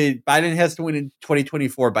has Biden has to win in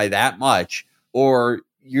 2024 by that much, or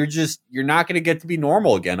you're not going to get to be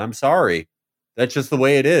normal again. I'm sorry. That's just the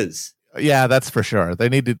way it is. Yeah, that's for sure. They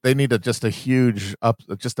need just a huge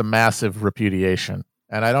just a massive repudiation.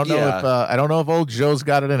 And I don't know if old Joe's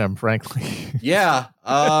got it in him, frankly. Yeah.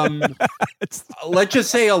 Let's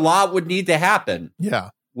just say a lot would need to happen. Yeah.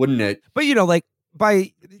 Wouldn't it? But like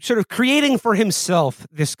by sort of creating for himself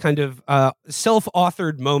this kind of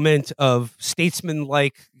self-authored moment of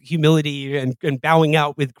statesman-like humility and bowing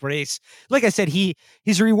out with grace. Like I said,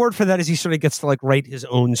 his reward for that is he sort of gets to like write his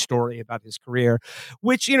own story about his career,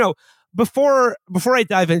 which, before I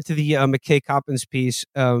dive into the McKay Coppins piece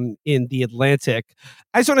in The Atlantic,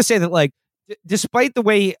 I just want to say that like despite the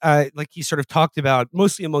way like he sort of talked about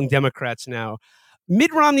mostly among Democrats now,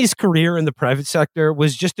 Mitt Romney's career in the private sector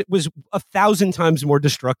was 1,000 times more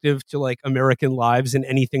destructive to like American lives than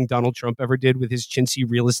anything Donald Trump ever did with his chintzy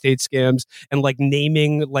real estate scams and like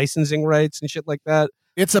naming licensing rights and shit like that.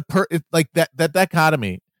 It's like that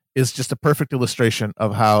dichotomy is just a perfect illustration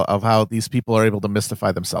of how these people are able to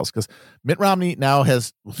mystify themselves. Because Mitt Romney now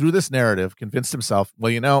has, through this narrative, convinced himself,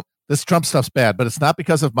 well, this Trump stuff's bad, but it's not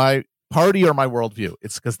because of my party or my worldview.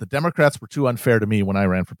 It's because the Democrats were too unfair to me when I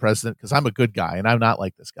ran for president, because I'm a good guy and I'm not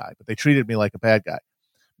like this guy, but they treated me like a bad guy.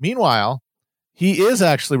 Meanwhile, he is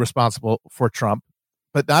actually responsible for Trump,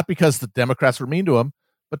 but not because the Democrats were mean to him,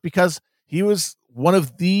 but because he was one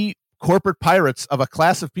of the corporate pirates of a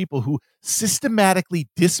class of people who systematically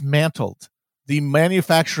dismantled the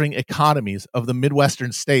manufacturing economies of the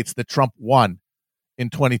Midwestern states that Trump won in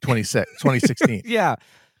 2016. Yeah.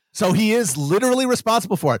 So he is literally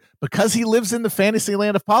responsible for it. Because he lives in the fantasy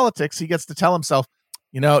land of politics, he gets to tell himself,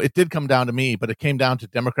 it did come down to me, but it came down to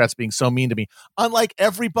Democrats being so mean to me. Unlike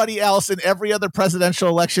everybody else in every other presidential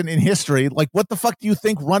election in history, like, what the fuck do you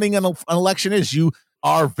think running an election is? You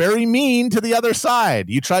are very mean to the other side.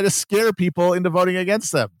 You try to scare people into voting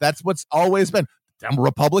against them. That's what's always been.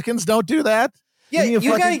 Republicans don't do that. Yeah,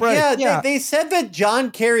 they said that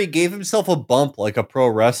John Kerry gave himself a bump like a pro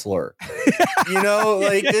wrestler.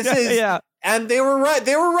 This is, and they were right.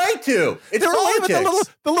 They were right to. It's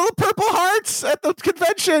politics. The little purple hearts at the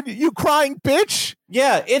convention. You crying bitch.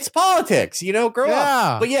 Yeah, it's politics. Grow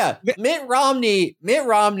up. But yeah, Mitt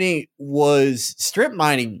Romney was strip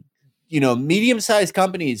mining, medium-sized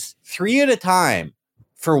companies 3 at a time.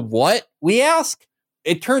 For what, we ask?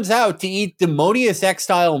 It turns out to eat Demonius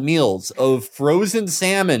X-style meals of frozen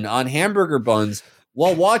salmon on hamburger buns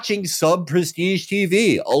while watching sub-prestige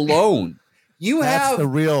TV alone. He has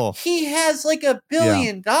like $1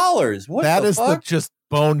 billion. What that is fuck? The just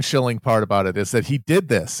bone-chilling part about it, is that he did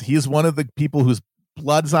this. He is one of the people whose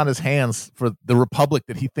blood's on his hands for the republic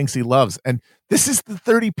that he thinks he loves. And this is the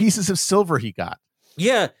 30 pieces of silver he got.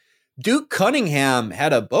 Yeah. Duke Cunningham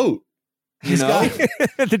had a boat.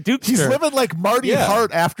 The Duke. He's living like Marty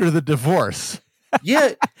Hart after the divorce.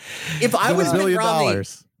 Yeah. If I was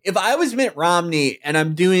if I was Mitt Romney and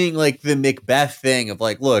I'm doing like the Macbeth thing of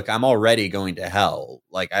like, look, I'm already going to hell.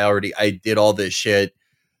 Like I did all this shit.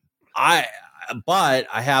 But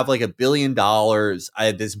I have like $1 billion. I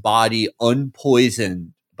have this body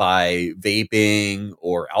unpoisoned by vaping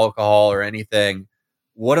or alcohol or anything.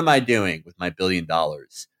 What am I doing with my $1 billion?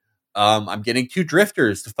 I'm getting 2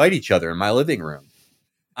 drifters to fight each other in my living room.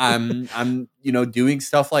 I'm doing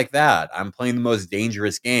stuff like that. I'm playing the most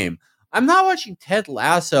dangerous game. I'm not watching Ted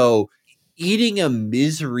Lasso eating a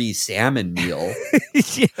misery salmon meal.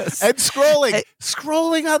 Yes. And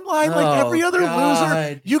scrolling online like every other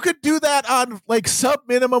loser. You could do that on like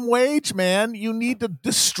sub-minimum wage, man. You need to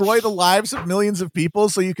destroy the lives of millions of people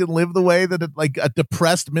so you can live the way that like a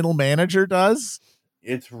depressed middle manager does.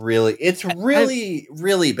 It's really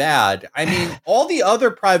bad. I mean, all the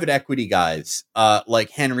other private equity guys, like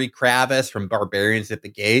Henry Kravis from Barbarians at the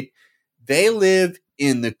Gate, they live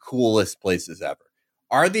in the coolest places ever.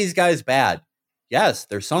 Are these guys bad? Yes,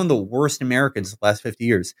 they're some of the worst Americans in the last 50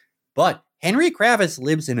 years. But Henry Kravis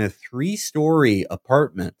lives in a 3-story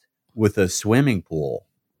apartment with a swimming pool.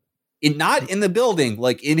 Not in the building,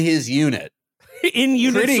 like in his unit.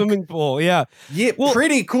 Swimming pool, yeah. Yeah, well,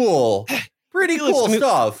 pretty cool. Pretty cool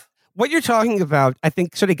stuff. What you're talking about, I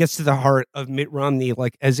think, sort of gets to the heart of Mitt Romney,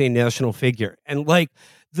 like as a national figure, and like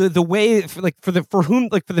the way, for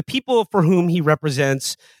the people for whom he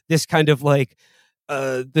represents this kind of like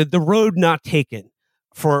the road not taken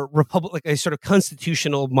for like a sort of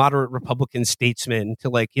constitutional moderate Republican statesman to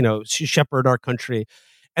like shepherd our country.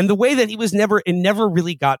 And the way that he was never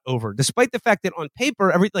really got over, despite the fact that on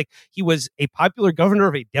paper, he was a popular governor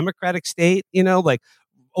of a Democratic state, like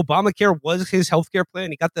Obamacare was his healthcare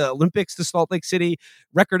plan. He got the Olympics to Salt Lake City,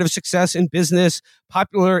 record of success in business,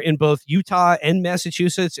 popular in both Utah and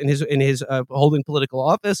Massachusetts in his holding political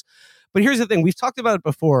office. But here's the thing. We've talked about it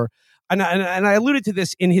before. And I alluded to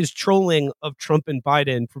this in his trolling of Trump and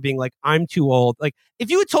Biden for being like, I'm too old. Like, if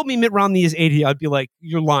you had told me Mitt Romney is 80, I'd be like,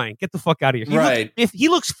 you're lying. Get the fuck out of here. He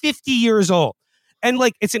looks 50 years old. And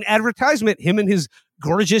like, it's an advertisement, him and his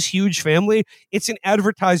gorgeous, huge family. It's an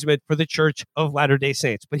advertisement for the Church of Latter-day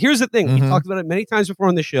Saints. But here's the thing. We've talked about it many times before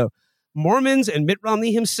on the show. Mormons and Mitt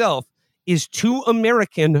Romney himself is too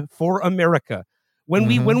American for America. When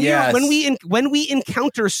we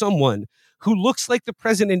encounter someone who looks like the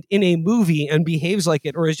president in a movie and behaves like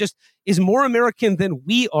it, or is more American than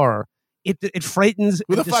we are, it frightens.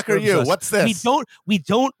 Who the fuck are you? Us. What's this? We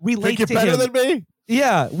don't relate Think to you're better him. than me?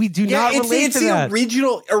 Yeah, we do not relate to that. It's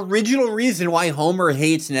the original reason why Homer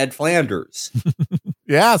hates Ned Flanders.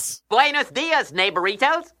 Yes. Buenos dias,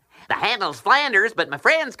 neighboritos. The handle's Flanders, but my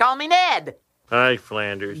friends call me Ned. Hi,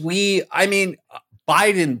 Flanders. Biden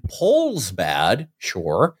polls bad,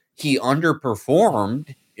 sure. He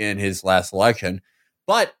underperformed in his last election,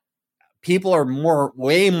 but people are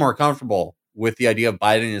way more comfortable with the idea of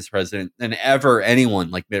Biden as president than ever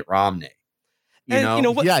anyone like Mitt Romney.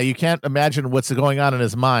 You can't imagine what's going on in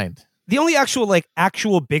his mind. The only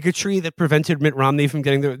actual bigotry that prevented Mitt Romney from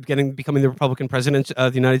becoming the Republican president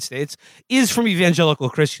of the United States is from evangelical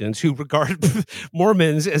Christians who regard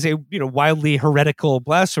Mormons as a wildly heretical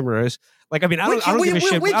blasphemers. Like, I mean, I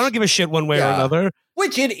don't give a shit one way or another.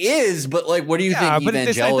 Which it is, but like, what do you think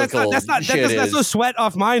evangelical that's no sweat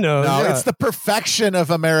off my nose. No, it's the perfection of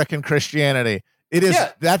American Christianity. It is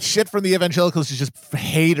that shit from the evangelicals is just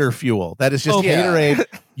hater fuel. That is just haterade.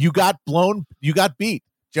 You got beat.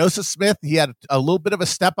 Joseph Smith, he had a little bit of a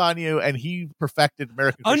step on you, and he perfected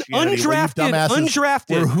American Christianity. Undrafted.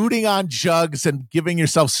 We're hooting on jugs and giving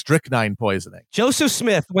yourself strychnine poisoning. Joseph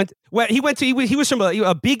Smith he was from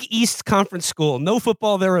a Big East conference school, no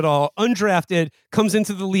football there at all, undrafted, comes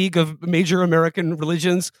into the league of major American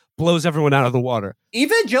religions, blows everyone out of the water.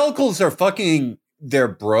 Evangelicals are they're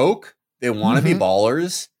broke. They want to be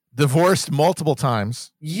ballers. Divorced multiple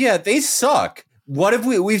times. Yeah, they suck. What if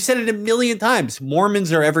we've said it a million times?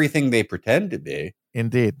 Mormons are everything they pretend to be.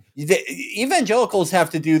 Indeed. Evangelicals have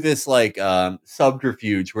to do this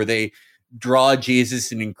subterfuge where they draw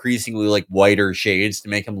Jesus in increasingly like whiter shades to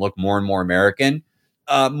make him look more and more American.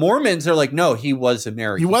 Mormons are like, no, he was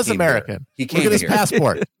American. He was American. He came Look at his here.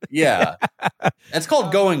 passport. Yeah. That's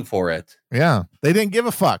called going for it. Yeah. They didn't give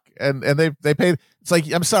a fuck. And they paid. It's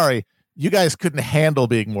like, I'm sorry. You guys couldn't handle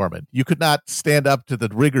being Mormon. You could not stand up to the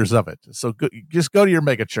rigors of it. So just go to your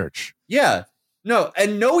mega church. Yeah. No,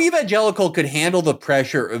 and no evangelical could handle the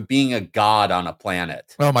pressure of being a god on a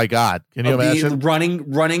planet. Oh my God. Can you imagine?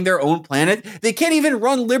 Running their own planet? They can't even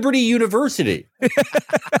run Liberty University.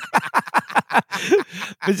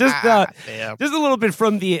 just a little bit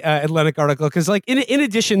from the Atlantic article, because like in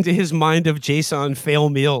addition to his mind of Jason fail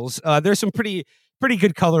meals, there's some pretty pretty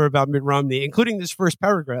good color about Mitt Romney, including this first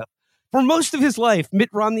paragraph. For most of his life, Mitt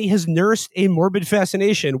Romney has nursed a morbid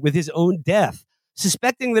fascination with his own death,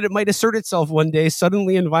 suspecting that it might assert itself one day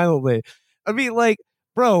suddenly and violently. I mean, like,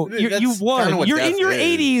 bro, you won. You're in your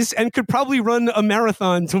 80s and could probably run a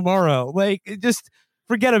marathon tomorrow. Like, just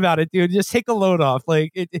forget about it, dude. Just take a load off.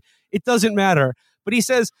 Like, it doesn't matter. But he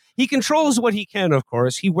says he controls what he can, of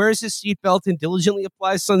course. He wears his seatbelt and diligently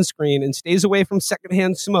applies sunscreen and stays away from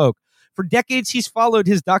secondhand smoke. For decades, he's followed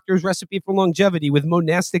his doctor's recipe for longevity with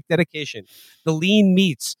monastic dedication. The lean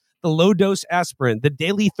meats, the low-dose aspirin, the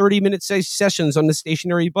daily 30-minute sessions on the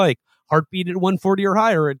stationary bike, heartbeat at 140 or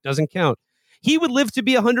higher, it doesn't count. He would live to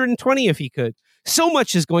be 120 if he could. So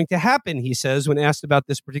much is going to happen, he says, when asked about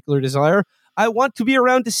this particular desire. I want to be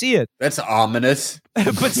around to see it. That's ominous.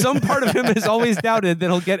 But some part of him has always doubted that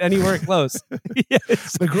he'll get anywhere close.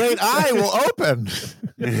 Yes. The great eye will open.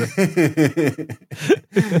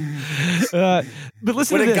 But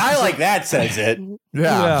listen when to a guy like that says it.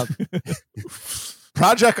 Yeah.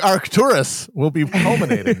 Project Arcturus will be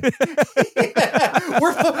culminating. Yeah.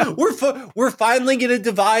 We're finally going to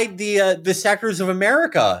divide the sectors of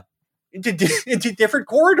America into different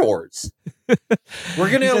corridors. We're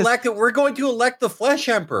going to elect the flesh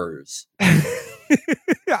emperors.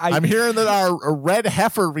 I'm hearing that our red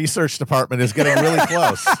heifer research department is getting really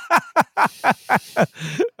close.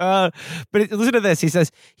 But listen to this. He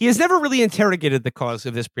says, he has never really interrogated the cause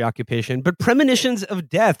of this preoccupation, but premonitions of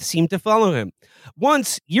death seem to follow him.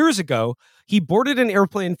 Once, years ago, he boarded an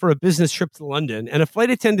airplane for a business trip to London, and a flight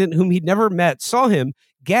attendant whom he'd never met saw him,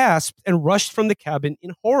 gasped, and rushed from the cabin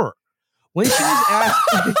in horror. When she was asked,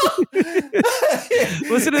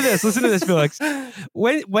 listen to this, Felix.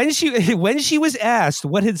 When she was asked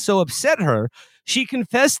what had so upset her, she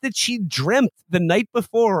confessed that she dreamt the night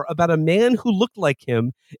before about a man who looked like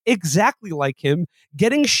him, exactly like him,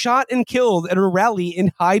 getting shot and killed at a rally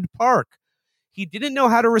in Hyde Park. He didn't know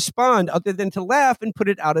how to respond other than to laugh and put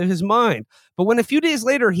it out of his mind. But when a few days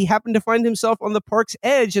later he happened to find himself on the park's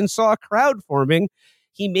edge and saw a crowd forming,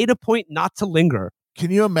 he made a point not to linger. Can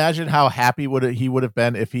you imagine how happy he would have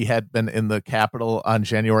been if he had been in the Capitol on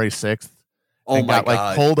January 6th? Oh and my got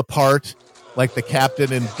God. pulled apart like the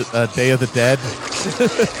captain in Day of the Dead.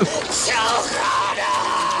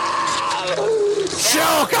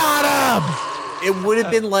 Choke on him! It would have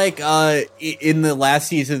been like in the last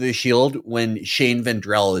season of The Shield when Shane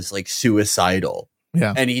Vendrell is like suicidal.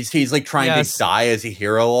 Yeah. And he's like trying to die as a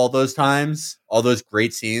hero all those times, all those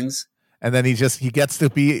great scenes. And then he gets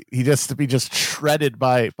to be just shredded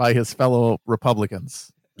by his fellow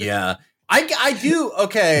Republicans. Yeah. I do.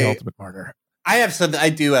 Okay. The ultimate martyr.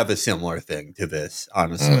 I do have a similar thing to this,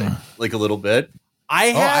 honestly, like a little bit.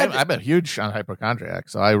 I'm a huge on hypochondriac,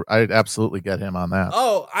 so I absolutely get him on that.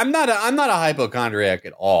 Oh, I'm not a hypochondriac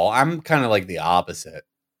at all. I'm kind of like the opposite.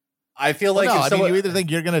 I feel like you either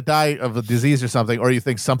think you're going to die of a disease or something, or you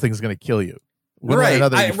think something's going to kill you. One way or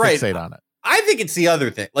another, you fixate on it. I think it's the other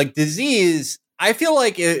thing. Like disease, I feel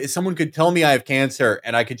like if someone could tell me I have cancer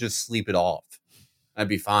and I could just sleep it off, I'd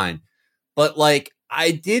be fine. But like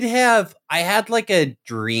I had like a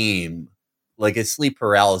dream, like a sleep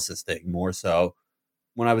paralysis thing more so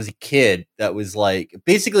when I was a kid that was like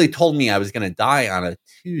basically told me I was going to die on a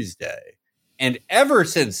Tuesday. And ever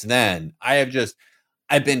since then, I've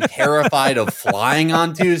been terrified of flying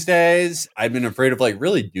on Tuesdays. I've been afraid of like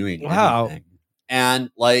really doing anything. And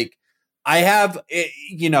like, I have,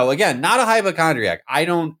 again, not a hypochondriac. I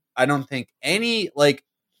don't think any, like,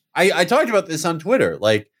 I talked about this on Twitter.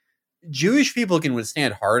 Like, Jewish people can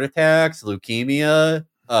withstand heart attacks, leukemia,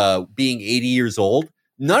 being 80 years old.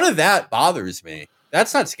 None of that bothers me.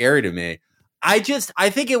 That's not scary to me. I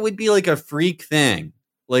think it would be like a freak thing.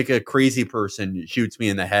 Like a crazy person shoots me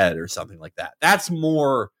in the head or something like that. That's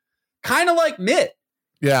more kind of like Mitt.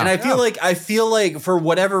 Yeah. And I feel like for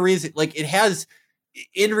whatever reason, like it has,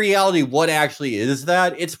 in reality, what actually is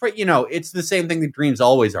that? It's the same thing that dreams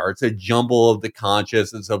always are. It's a jumble of the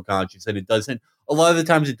conscious and subconscious, and a lot of the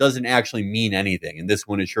times it doesn't actually mean anything. And this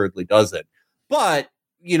one assuredly doesn't. But,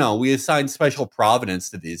 we assign special providence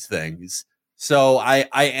to these things. So I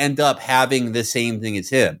end up having the same thing as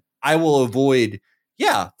him. I will avoid,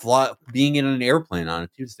 being in an airplane on a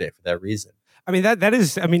Tuesday for that reason. I mean, that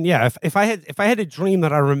is, I mean, yeah, if I had a dream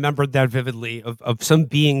that I remembered that vividly of some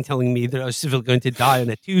being telling me that I was going to die on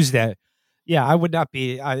a Tuesday, I would not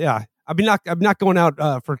be, I'm not going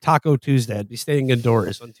out for Taco Tuesday. I'd be staying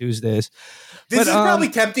indoors on Tuesdays. This is probably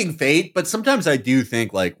tempting fate, but sometimes I do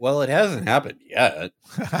think like, well, it hasn't happened yet.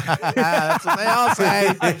 That's what they all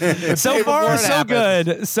say. So far, so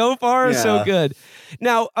good. So far, so good.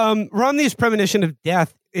 Now, Romney's premonition of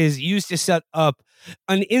death is used to set up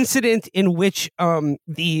an incident in which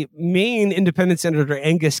the main independent senator,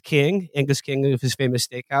 Angus King of his famous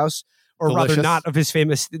steakhouse, or Delicious. rather not of his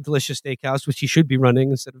famous delicious steakhouse, which he should be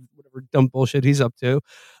running instead of whatever dumb bullshit he's up to.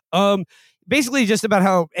 Basically just about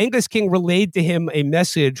how Angus King relayed to him a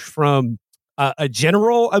message from a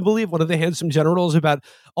general, I believe, one of the handsome generals, about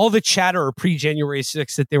all the chatter pre-January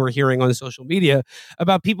 6th that they were hearing on social media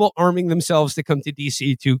about people arming themselves to come to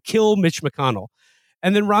D.C. to kill Mitch McConnell.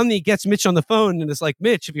 And then Romney gets Mitch on the phone and is like,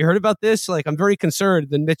 Mitch, have you heard about this? Like, I'm very concerned.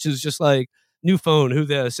 Then Mitch is just like, new phone, who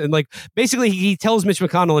this? And like, basically he tells Mitch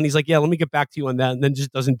McConnell and he's like, yeah, let me get back to you on that. And then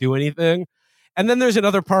just doesn't do anything. And then there's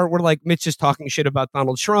another part where like Mitch is talking shit about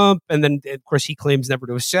Donald Trump. And then of course he claims never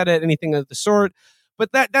to have said it, anything of the sort. But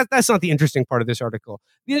that's not the interesting part of this article.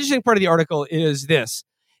 The interesting part of the article is this.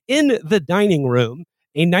 In the dining room,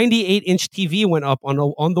 a 98-inch TV went up on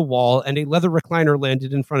the wall and a leather recliner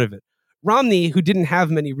landed in front of it. Romney, who didn't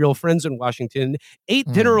have many real friends in Washington, ate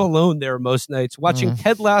dinner alone there most nights, watching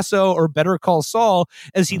Ted Lasso or Better Call Saul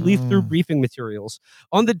as he leafed through briefing materials.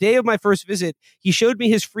 On the day of my first visit, he showed me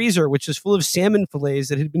his freezer, which was full of salmon fillets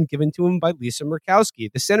that had been given to him by Lisa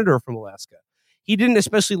Murkowski, the senator from Alaska. He didn't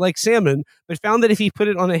especially like salmon, but found that if he put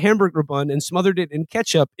it on a hamburger bun and smothered it in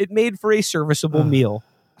ketchup, it made for a serviceable meal.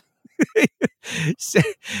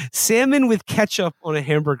 Salmon with ketchup on a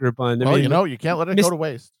hamburger bun. Well, you can't let it go to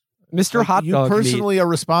waste. Mr. Hot You Dog personally are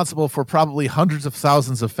responsible for probably hundreds of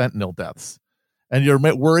thousands of fentanyl deaths. And you're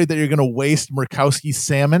worried that you're going to waste Murkowski's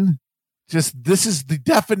salmon? This is the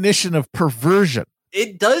definition of perversion.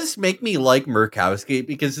 It does make me like Murkowski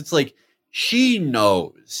because it's like, she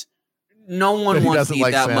knows no one wants to eat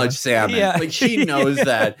like that salmon. Much salmon. Yeah. Like she knows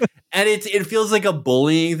that. And it feels like a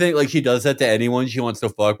bullying thing. Like she does that to anyone she wants to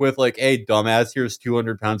fuck with. Like, hey, dumbass, here's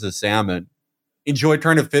 200 pounds of salmon. Enjoy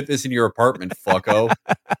trying to fit this in your apartment, fucko.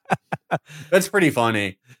 That's pretty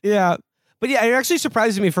funny. Yeah. But yeah, it actually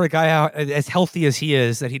surprises me for a guy as healthy as he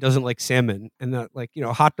is that he doesn't like salmon and not like,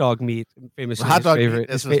 hot dog meat, famously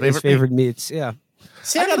his favorite meats. Yeah.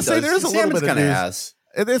 I gotta say, there's a little bit of ass.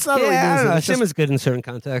 It's not really news. Salmon's good in certain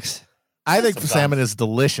contexts. I think salmon is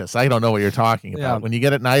delicious. I don't know what you're talking about. Yeah. When you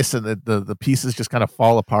get it nice and the pieces just kind of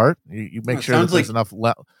fall apart, you make sure that there's enough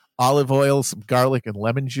olive oil, some garlic, and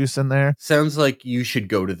lemon juice in there. Sounds like you should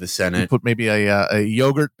go to the Senate. You put maybe a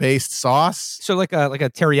yogurt-based sauce. So like a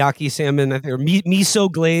teriyaki salmon, I think, or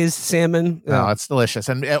miso glazed salmon. No, it's delicious.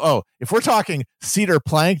 And if we're talking cedar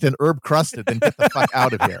planked and herb crusted, then get the fuck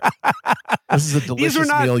out of here. This is a delicious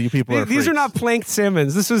meal. You people are. These are not planked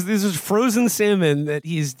salmons. This is frozen salmon that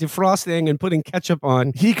he's defrosting and putting ketchup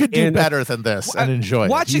on. He could do better than this and enjoy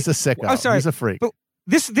it. He's a sicko. I'm sorry, he's a freak.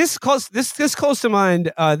 This calls to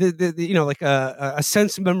mind like a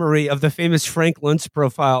sense memory of the famous Frank Luntz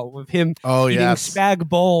profile of him eating spag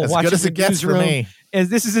bowl. As good as it gets for me. As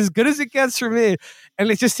this is as good as it gets for me, and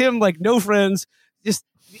it's just him, like no friends, just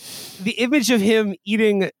the image of him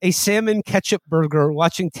eating a salmon ketchup burger,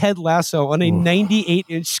 watching Ted Lasso on a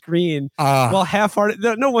 98-inch screen while half-hearted.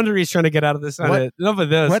 No wonder he's trying to get out of the Senate. Enough of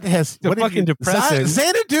this. What fucking depressing.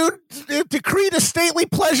 Xanadu decreed a stately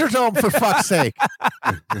pleasure dome, for fuck's sake.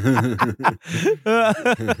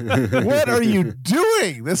 What are you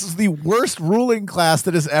doing? This is the worst ruling class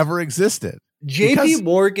that has ever existed. JP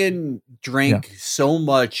Morgan drank so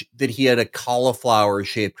much that he had a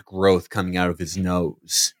cauliflower-shaped growth coming out of his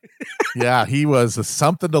nose. Yeah, he was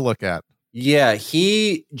something to look at. Yeah,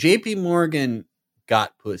 JP Morgan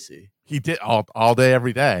got pussy. He did all day,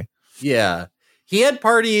 every day. Yeah. He had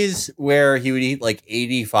parties where he would eat like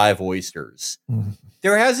 85 oysters.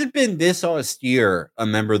 There hasn't been this austere a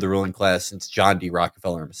member of the ruling class since John D.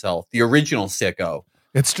 Rockefeller himself, the original sicko.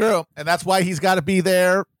 It's true. And that's why he's got to be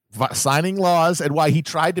there signing laws, and why he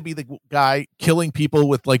tried to be the guy killing people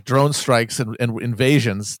with like drone strikes and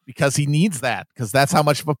invasions, because he needs that, because that's how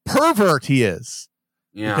much of a pervert he is.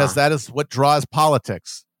 Yeah. Because that is what draws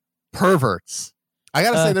politics. Perverts. I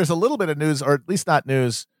gotta say, there's a little bit of news, or at least not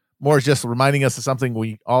news, more just reminding us of something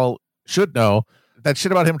we all should know. That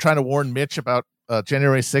shit about him trying to warn Mitch about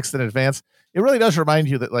January 6th in advance. It really does remind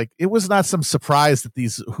you that, like, it was not some surprise that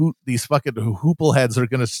these fucking hoople heads are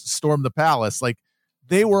going to storm the palace. Like,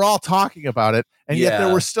 they were all talking about it, and yet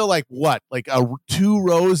there were still two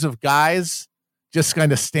rows of guys just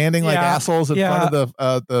kind of standing like assholes in front of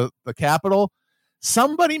the Capitol.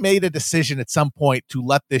 Somebody made a decision at some point to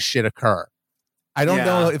let this shit occur. I don't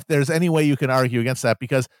know if there's any way you can argue against that,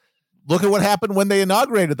 because look at what happened when they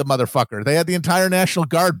inaugurated the motherfucker. They had the entire National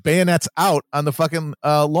Guard bayonets out on the fucking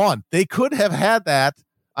lawn. They could have had that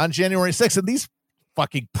on January 6th, and these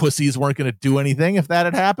fucking pussies weren't going to do anything if that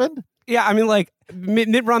had happened. Yeah, I mean, like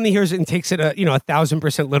Mitt Romney hears it and takes it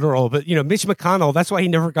 1,000% literal, but Mitch McConnell, that's why he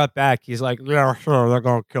never got back. He's like, yeah, sure, they're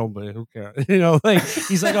gonna kill me. Who cares? Like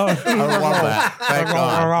he's like, oh, I love that. Thank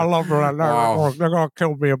God. I love that. Wow. They're gonna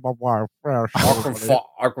kill me and my wife. Yeah,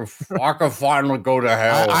 I can finally go to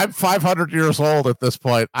hell. I'm 500 years old at this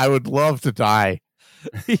point. I would love to die.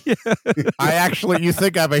 You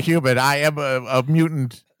think I'm a human. I am a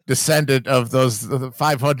mutant descendant of those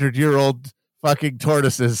 500-year-old fucking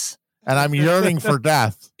tortoises, and I'm yearning for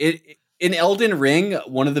death. In Elden Ring,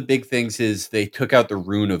 one of the big things is they took out the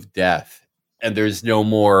rune of death, and there's no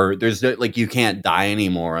you can't die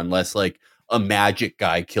anymore unless like a magic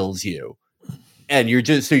guy kills you, and you're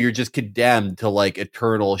just condemned to like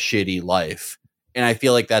eternal shitty life. And I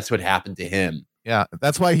feel like that's what happened to him. Yeah,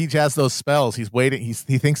 that's why he has those spells. He's waiting. He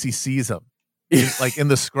thinks he sees him. He's like in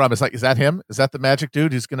the scrum. It's like, is that him? Is that the magic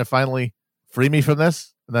dude who's going to finally free me from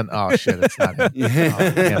this? And then, oh shit, it's not him.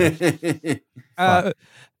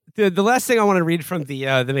 The last thing I want to read from the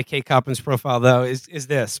McKay Coppins profile, though, is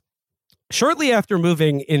this. Shortly after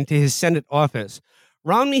moving into his Senate office,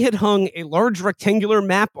 Romney had hung a large rectangular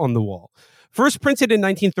map on the wall. First printed in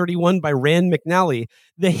 1931 by Rand McNally,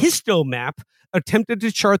 the Histo map attempted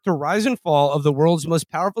to chart the rise and fall of the world's most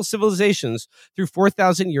powerful civilizations through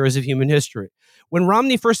 4,000 years of human history. When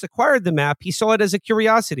Romney first acquired the map, he saw it as a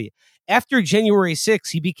curiosity. After January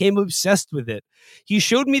 6, he became obsessed with it. He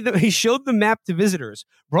showed the map to visitors,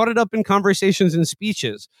 brought it up in conversations and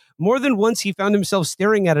speeches. More than once, he found himself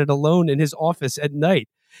staring at it alone in his office at night.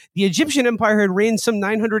 The Egyptian Empire had reigned some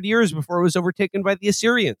 900 years before it was overtaken by the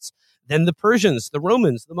Assyrians. Then the Persians, the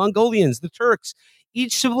Romans, the Mongolians, the Turks.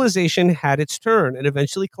 Each civilization had its turn and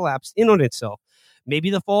eventually collapsed in on itself. Maybe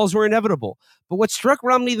the falls were inevitable, but what struck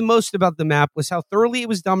Romney the most about the map was how thoroughly it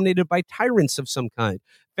was dominated by tyrants of some kind.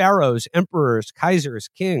 Pharaohs, emperors, kaisers,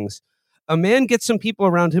 kings. A man gets some people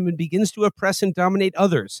around him and begins to oppress and dominate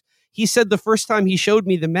others. He said the first time he showed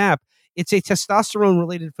me the map, it's a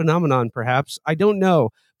testosterone-related phenomenon, perhaps. I don't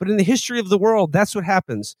know. But in the history of the world, that's what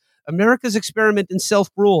happens. America's experiment in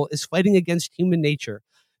self-rule is fighting against human nature.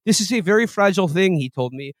 This is a very fragile thing, he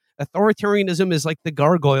told me. Authoritarianism is like the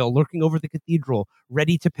gargoyle lurking over the cathedral,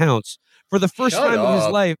 ready to pounce. For the first time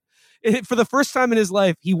in his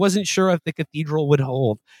life, he wasn't sure if the cathedral would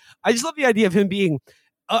hold. I just love the idea of him being,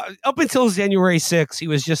 up until January 6th, he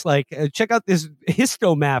was just like, check out this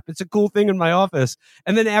histo map. It's a cool thing in my office.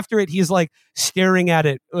 And then after it, he's like staring at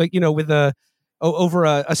it, like, with over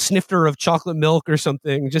a snifter of chocolate milk or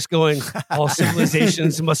something, just going, all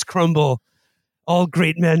civilizations must crumble. All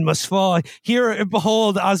great men must fall. Here,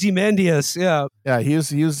 behold, Ozymandias. Yeah. Yeah,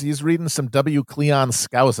 he's reading some W. Cleon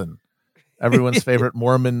Skousen, everyone's favorite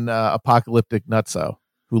Mormon apocalyptic nutso,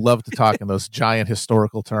 who loved to talk in those giant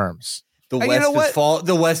historical terms. The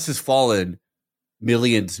West has fallen.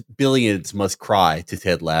 Billions must cry to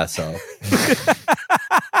Ted Lasso.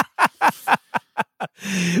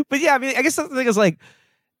 But yeah, I mean, I guess the thing is like,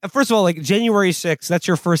 first of all, like January 6th, that's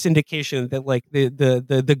your first indication that like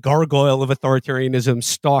the gargoyle of authoritarianism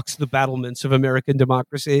stalks the battlements of American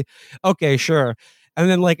democracy. Okay, sure. And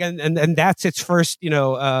then like and that's its first,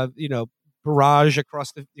 barrage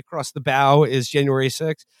across the bow is January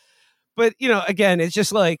 6th. But, again, it's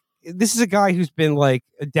just like this is a guy who's been like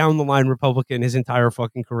a down the line Republican his entire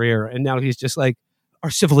fucking career, and now he's just like, our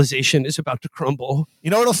civilization is about to crumble. You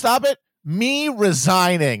know what'll stop it? Me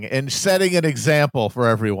resigning and setting an example for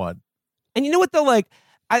everyone. And you know what, though? Like,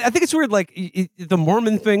 I think it's weird, like, the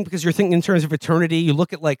Mormon thing, because you're thinking in terms of eternity. You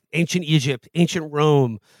look at, like, ancient Egypt, ancient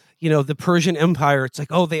Rome, the Persian Empire. It's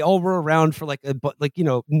like, oh, they all were around for,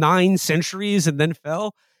 9 centuries and then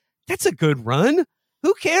fell. That's a good run.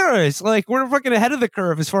 Who cares? Like, we're fucking ahead of the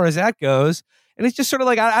curve as far as that goes. And it's just sort of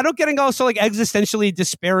like, I don't get also, like, existentially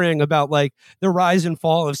despairing about, like, the rise and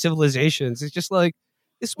fall of civilizations. It's just like,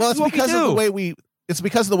 it's because of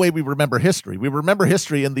the way we remember history. We remember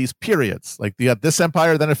history in these periods. Like you had this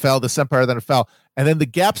empire, then it fell, this empire, then it fell. And then the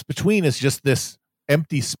gaps between is just this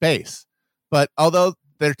empty space. But although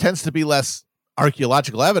there tends to be less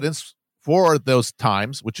archaeological evidence for those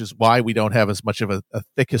times, which is why we don't have as much of a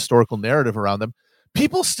thick historical narrative around them,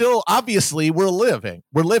 people still obviously were living.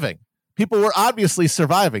 People were obviously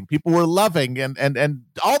surviving. People were loving and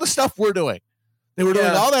all the stuff we're doing. They were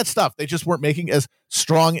doing all that stuff. They just weren't making as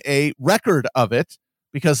strong a record of it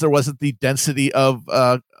because there wasn't the density of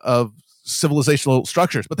civilizational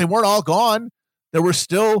structures. But they weren't all gone. There were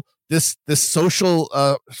still this social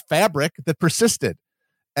fabric that persisted,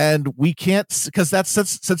 and we can't, because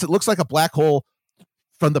since it looks like a black hole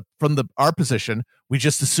from our position, we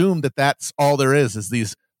just assume that that's all there is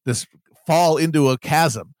this fall into a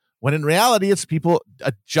chasm. When in reality, it's people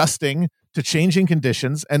adjusting to changing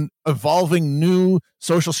conditions and evolving new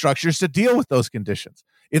social structures to deal with those conditions.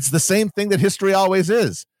 It's the same thing that history always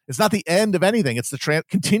is. It's not the end of anything. It's the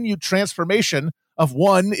continued transformation of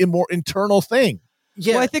one more internal thing.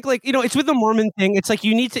 Yeah. Well, I think it's with the Mormon thing. It's like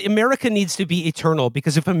America needs to be eternal,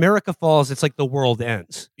 because if America falls, it's like the world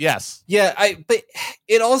ends. Yes. Yeah. But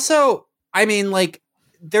it also, I mean, like,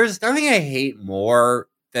 there's nothing I hate more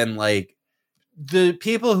than like the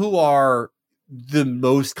people who are the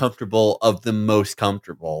most comfortable of the most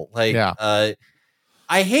comfortable. Like,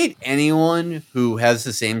 I hate anyone who has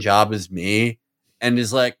the same job as me and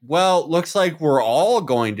is like, well, looks like we're all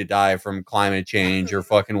going to die from climate change or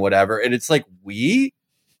fucking whatever. And it's like, we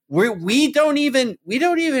don't even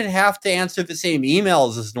have to answer the same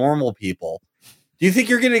emails as normal people. Do you think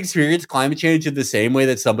you're going to experience climate change in the same way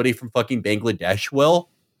that somebody from fucking Bangladesh will?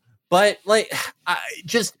 But like,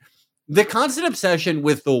 just the constant obsession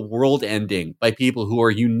with the world ending by people who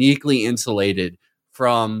are uniquely insulated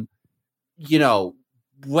from,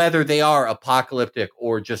 whether they are apocalyptic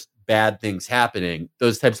or just bad things happening,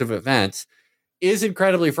 those types of events, is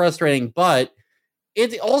incredibly frustrating. But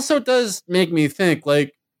it also does make me think,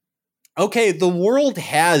 like, okay, the world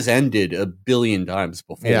has ended a billion times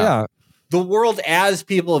before. Yeah. The world, as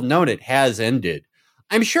people have known it, has ended.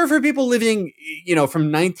 I'm sure for people living,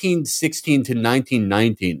 from 1916 to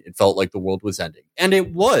 1919, it felt like the world was ending. And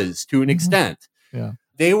it was, to an extent. Yeah.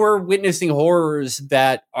 They were witnessing horrors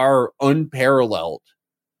that are unparalleled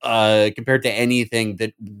compared to anything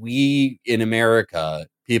that we in America,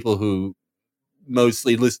 people who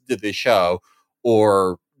mostly listen to this show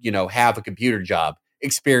or, have a computer job,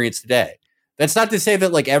 experience today. That's not to say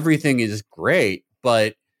that like everything is great,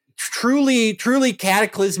 but truly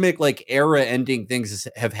cataclysmic, like era ending things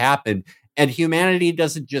have happened, and humanity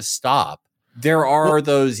doesn't just stop. There are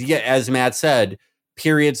those, as Matt said,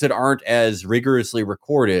 periods that aren't as rigorously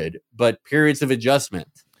recorded, but periods of adjustment.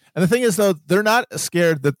 And the thing is, though, they're not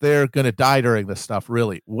scared that they're going to die during this stuff,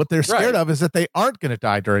 really. What they're scared of is that they aren't going to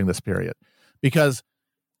die during this period, because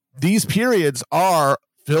these periods are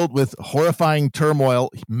filled with horrifying turmoil,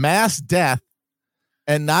 mass death,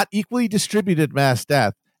 and not equally distributed mass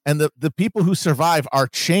death. And the people who survive are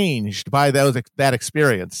changed by that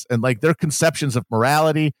experience. And like their conceptions of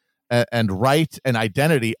morality and right and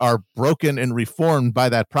identity are broken and reformed by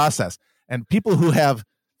that process. And people who have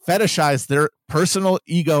fetishized their personal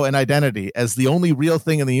ego and identity as the only real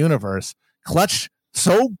thing in the universe clutch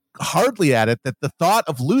so hardly at it that the thought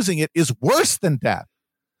of losing it is worse than death.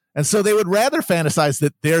 And so they would rather fantasize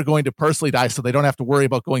that they're going to personally die so they don't have to worry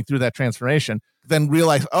about going through that transformation than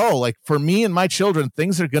realize, oh, like for me and my children,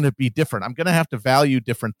 things are going to be different. I'm going to have to value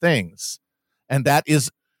different things. And that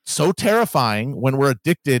is so terrifying when we're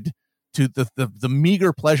addicted to the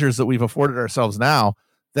meager pleasures that we've afforded ourselves now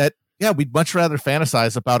that, we'd much rather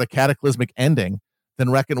fantasize about a cataclysmic ending than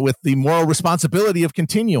reckon with the moral responsibility of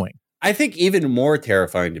continuing. I think even more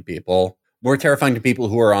terrifying to people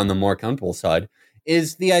who are on the more comfortable side,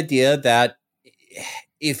 is the idea that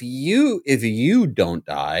if you don't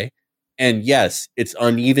die, and yes, it's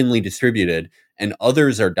unevenly distributed and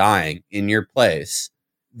others are dying in your place,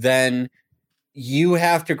 then you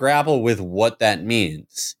have to grapple with what that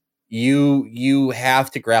means. You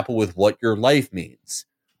have to grapple with what your life means.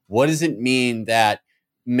 What does it mean that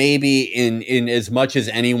maybe in as much as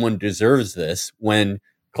anyone deserves this, when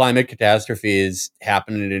climate catastrophes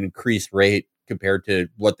happen at an increased rate compared to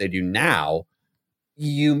what they do now,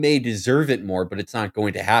 you may deserve it more, but it's not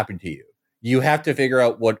going to happen to you. You have to figure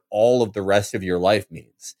out what all of the rest of your life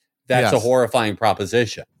means. That's a horrifying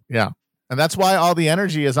proposition. Yeah. And that's why all the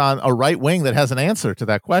energy is on a right wing that has an answer to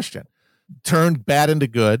that question. Turned bad into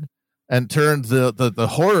good and turned the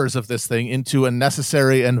horrors of this thing into a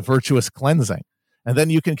necessary and virtuous cleansing. And then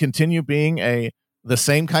you can continue being the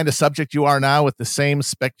same kind of subject you are now, with the same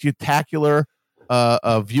spectacular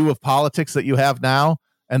view of politics that you have now,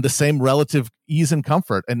 and the same relative ease and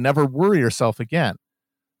comfort, and never worry yourself again.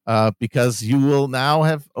 Because you will now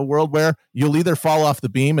have a world where you'll either fall off the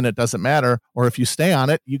beam and it doesn't matter, or if you stay on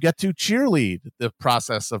it, you get to cheerlead the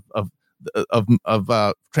process of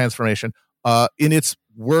transformation in its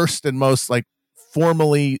worst and most like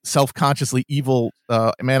formally self-consciously evil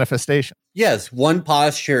manifestation. Yes, one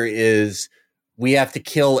posture is we have to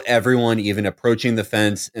kill everyone even approaching the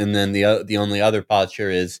fence, and then the only other posture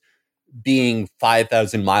is being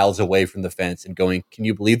 5,000 miles away from the fence and going, can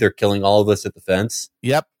you believe they're killing all of us at the fence?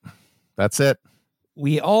 Yep. That's it.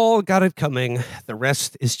 We all got it coming. The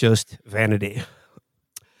rest is just vanity.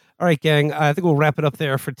 All right, gang. I think we'll wrap it up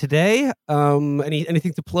there for today.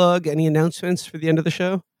 Anything to plug? Any announcements for the end of the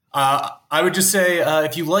show? I would just say,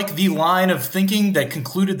 if you like the line of thinking that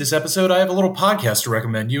concluded this episode, I have a little podcast to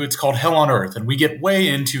recommend you. It's called Hell on Earth, and we get way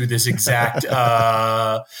into this exact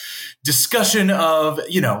discussion of,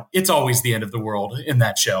 it's always the end of the world in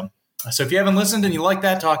that show. So if you haven't listened and you like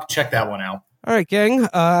that talk, check that one out. All right, gang.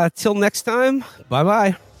 Till next time.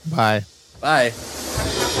 Bye-bye. Bye. Bye.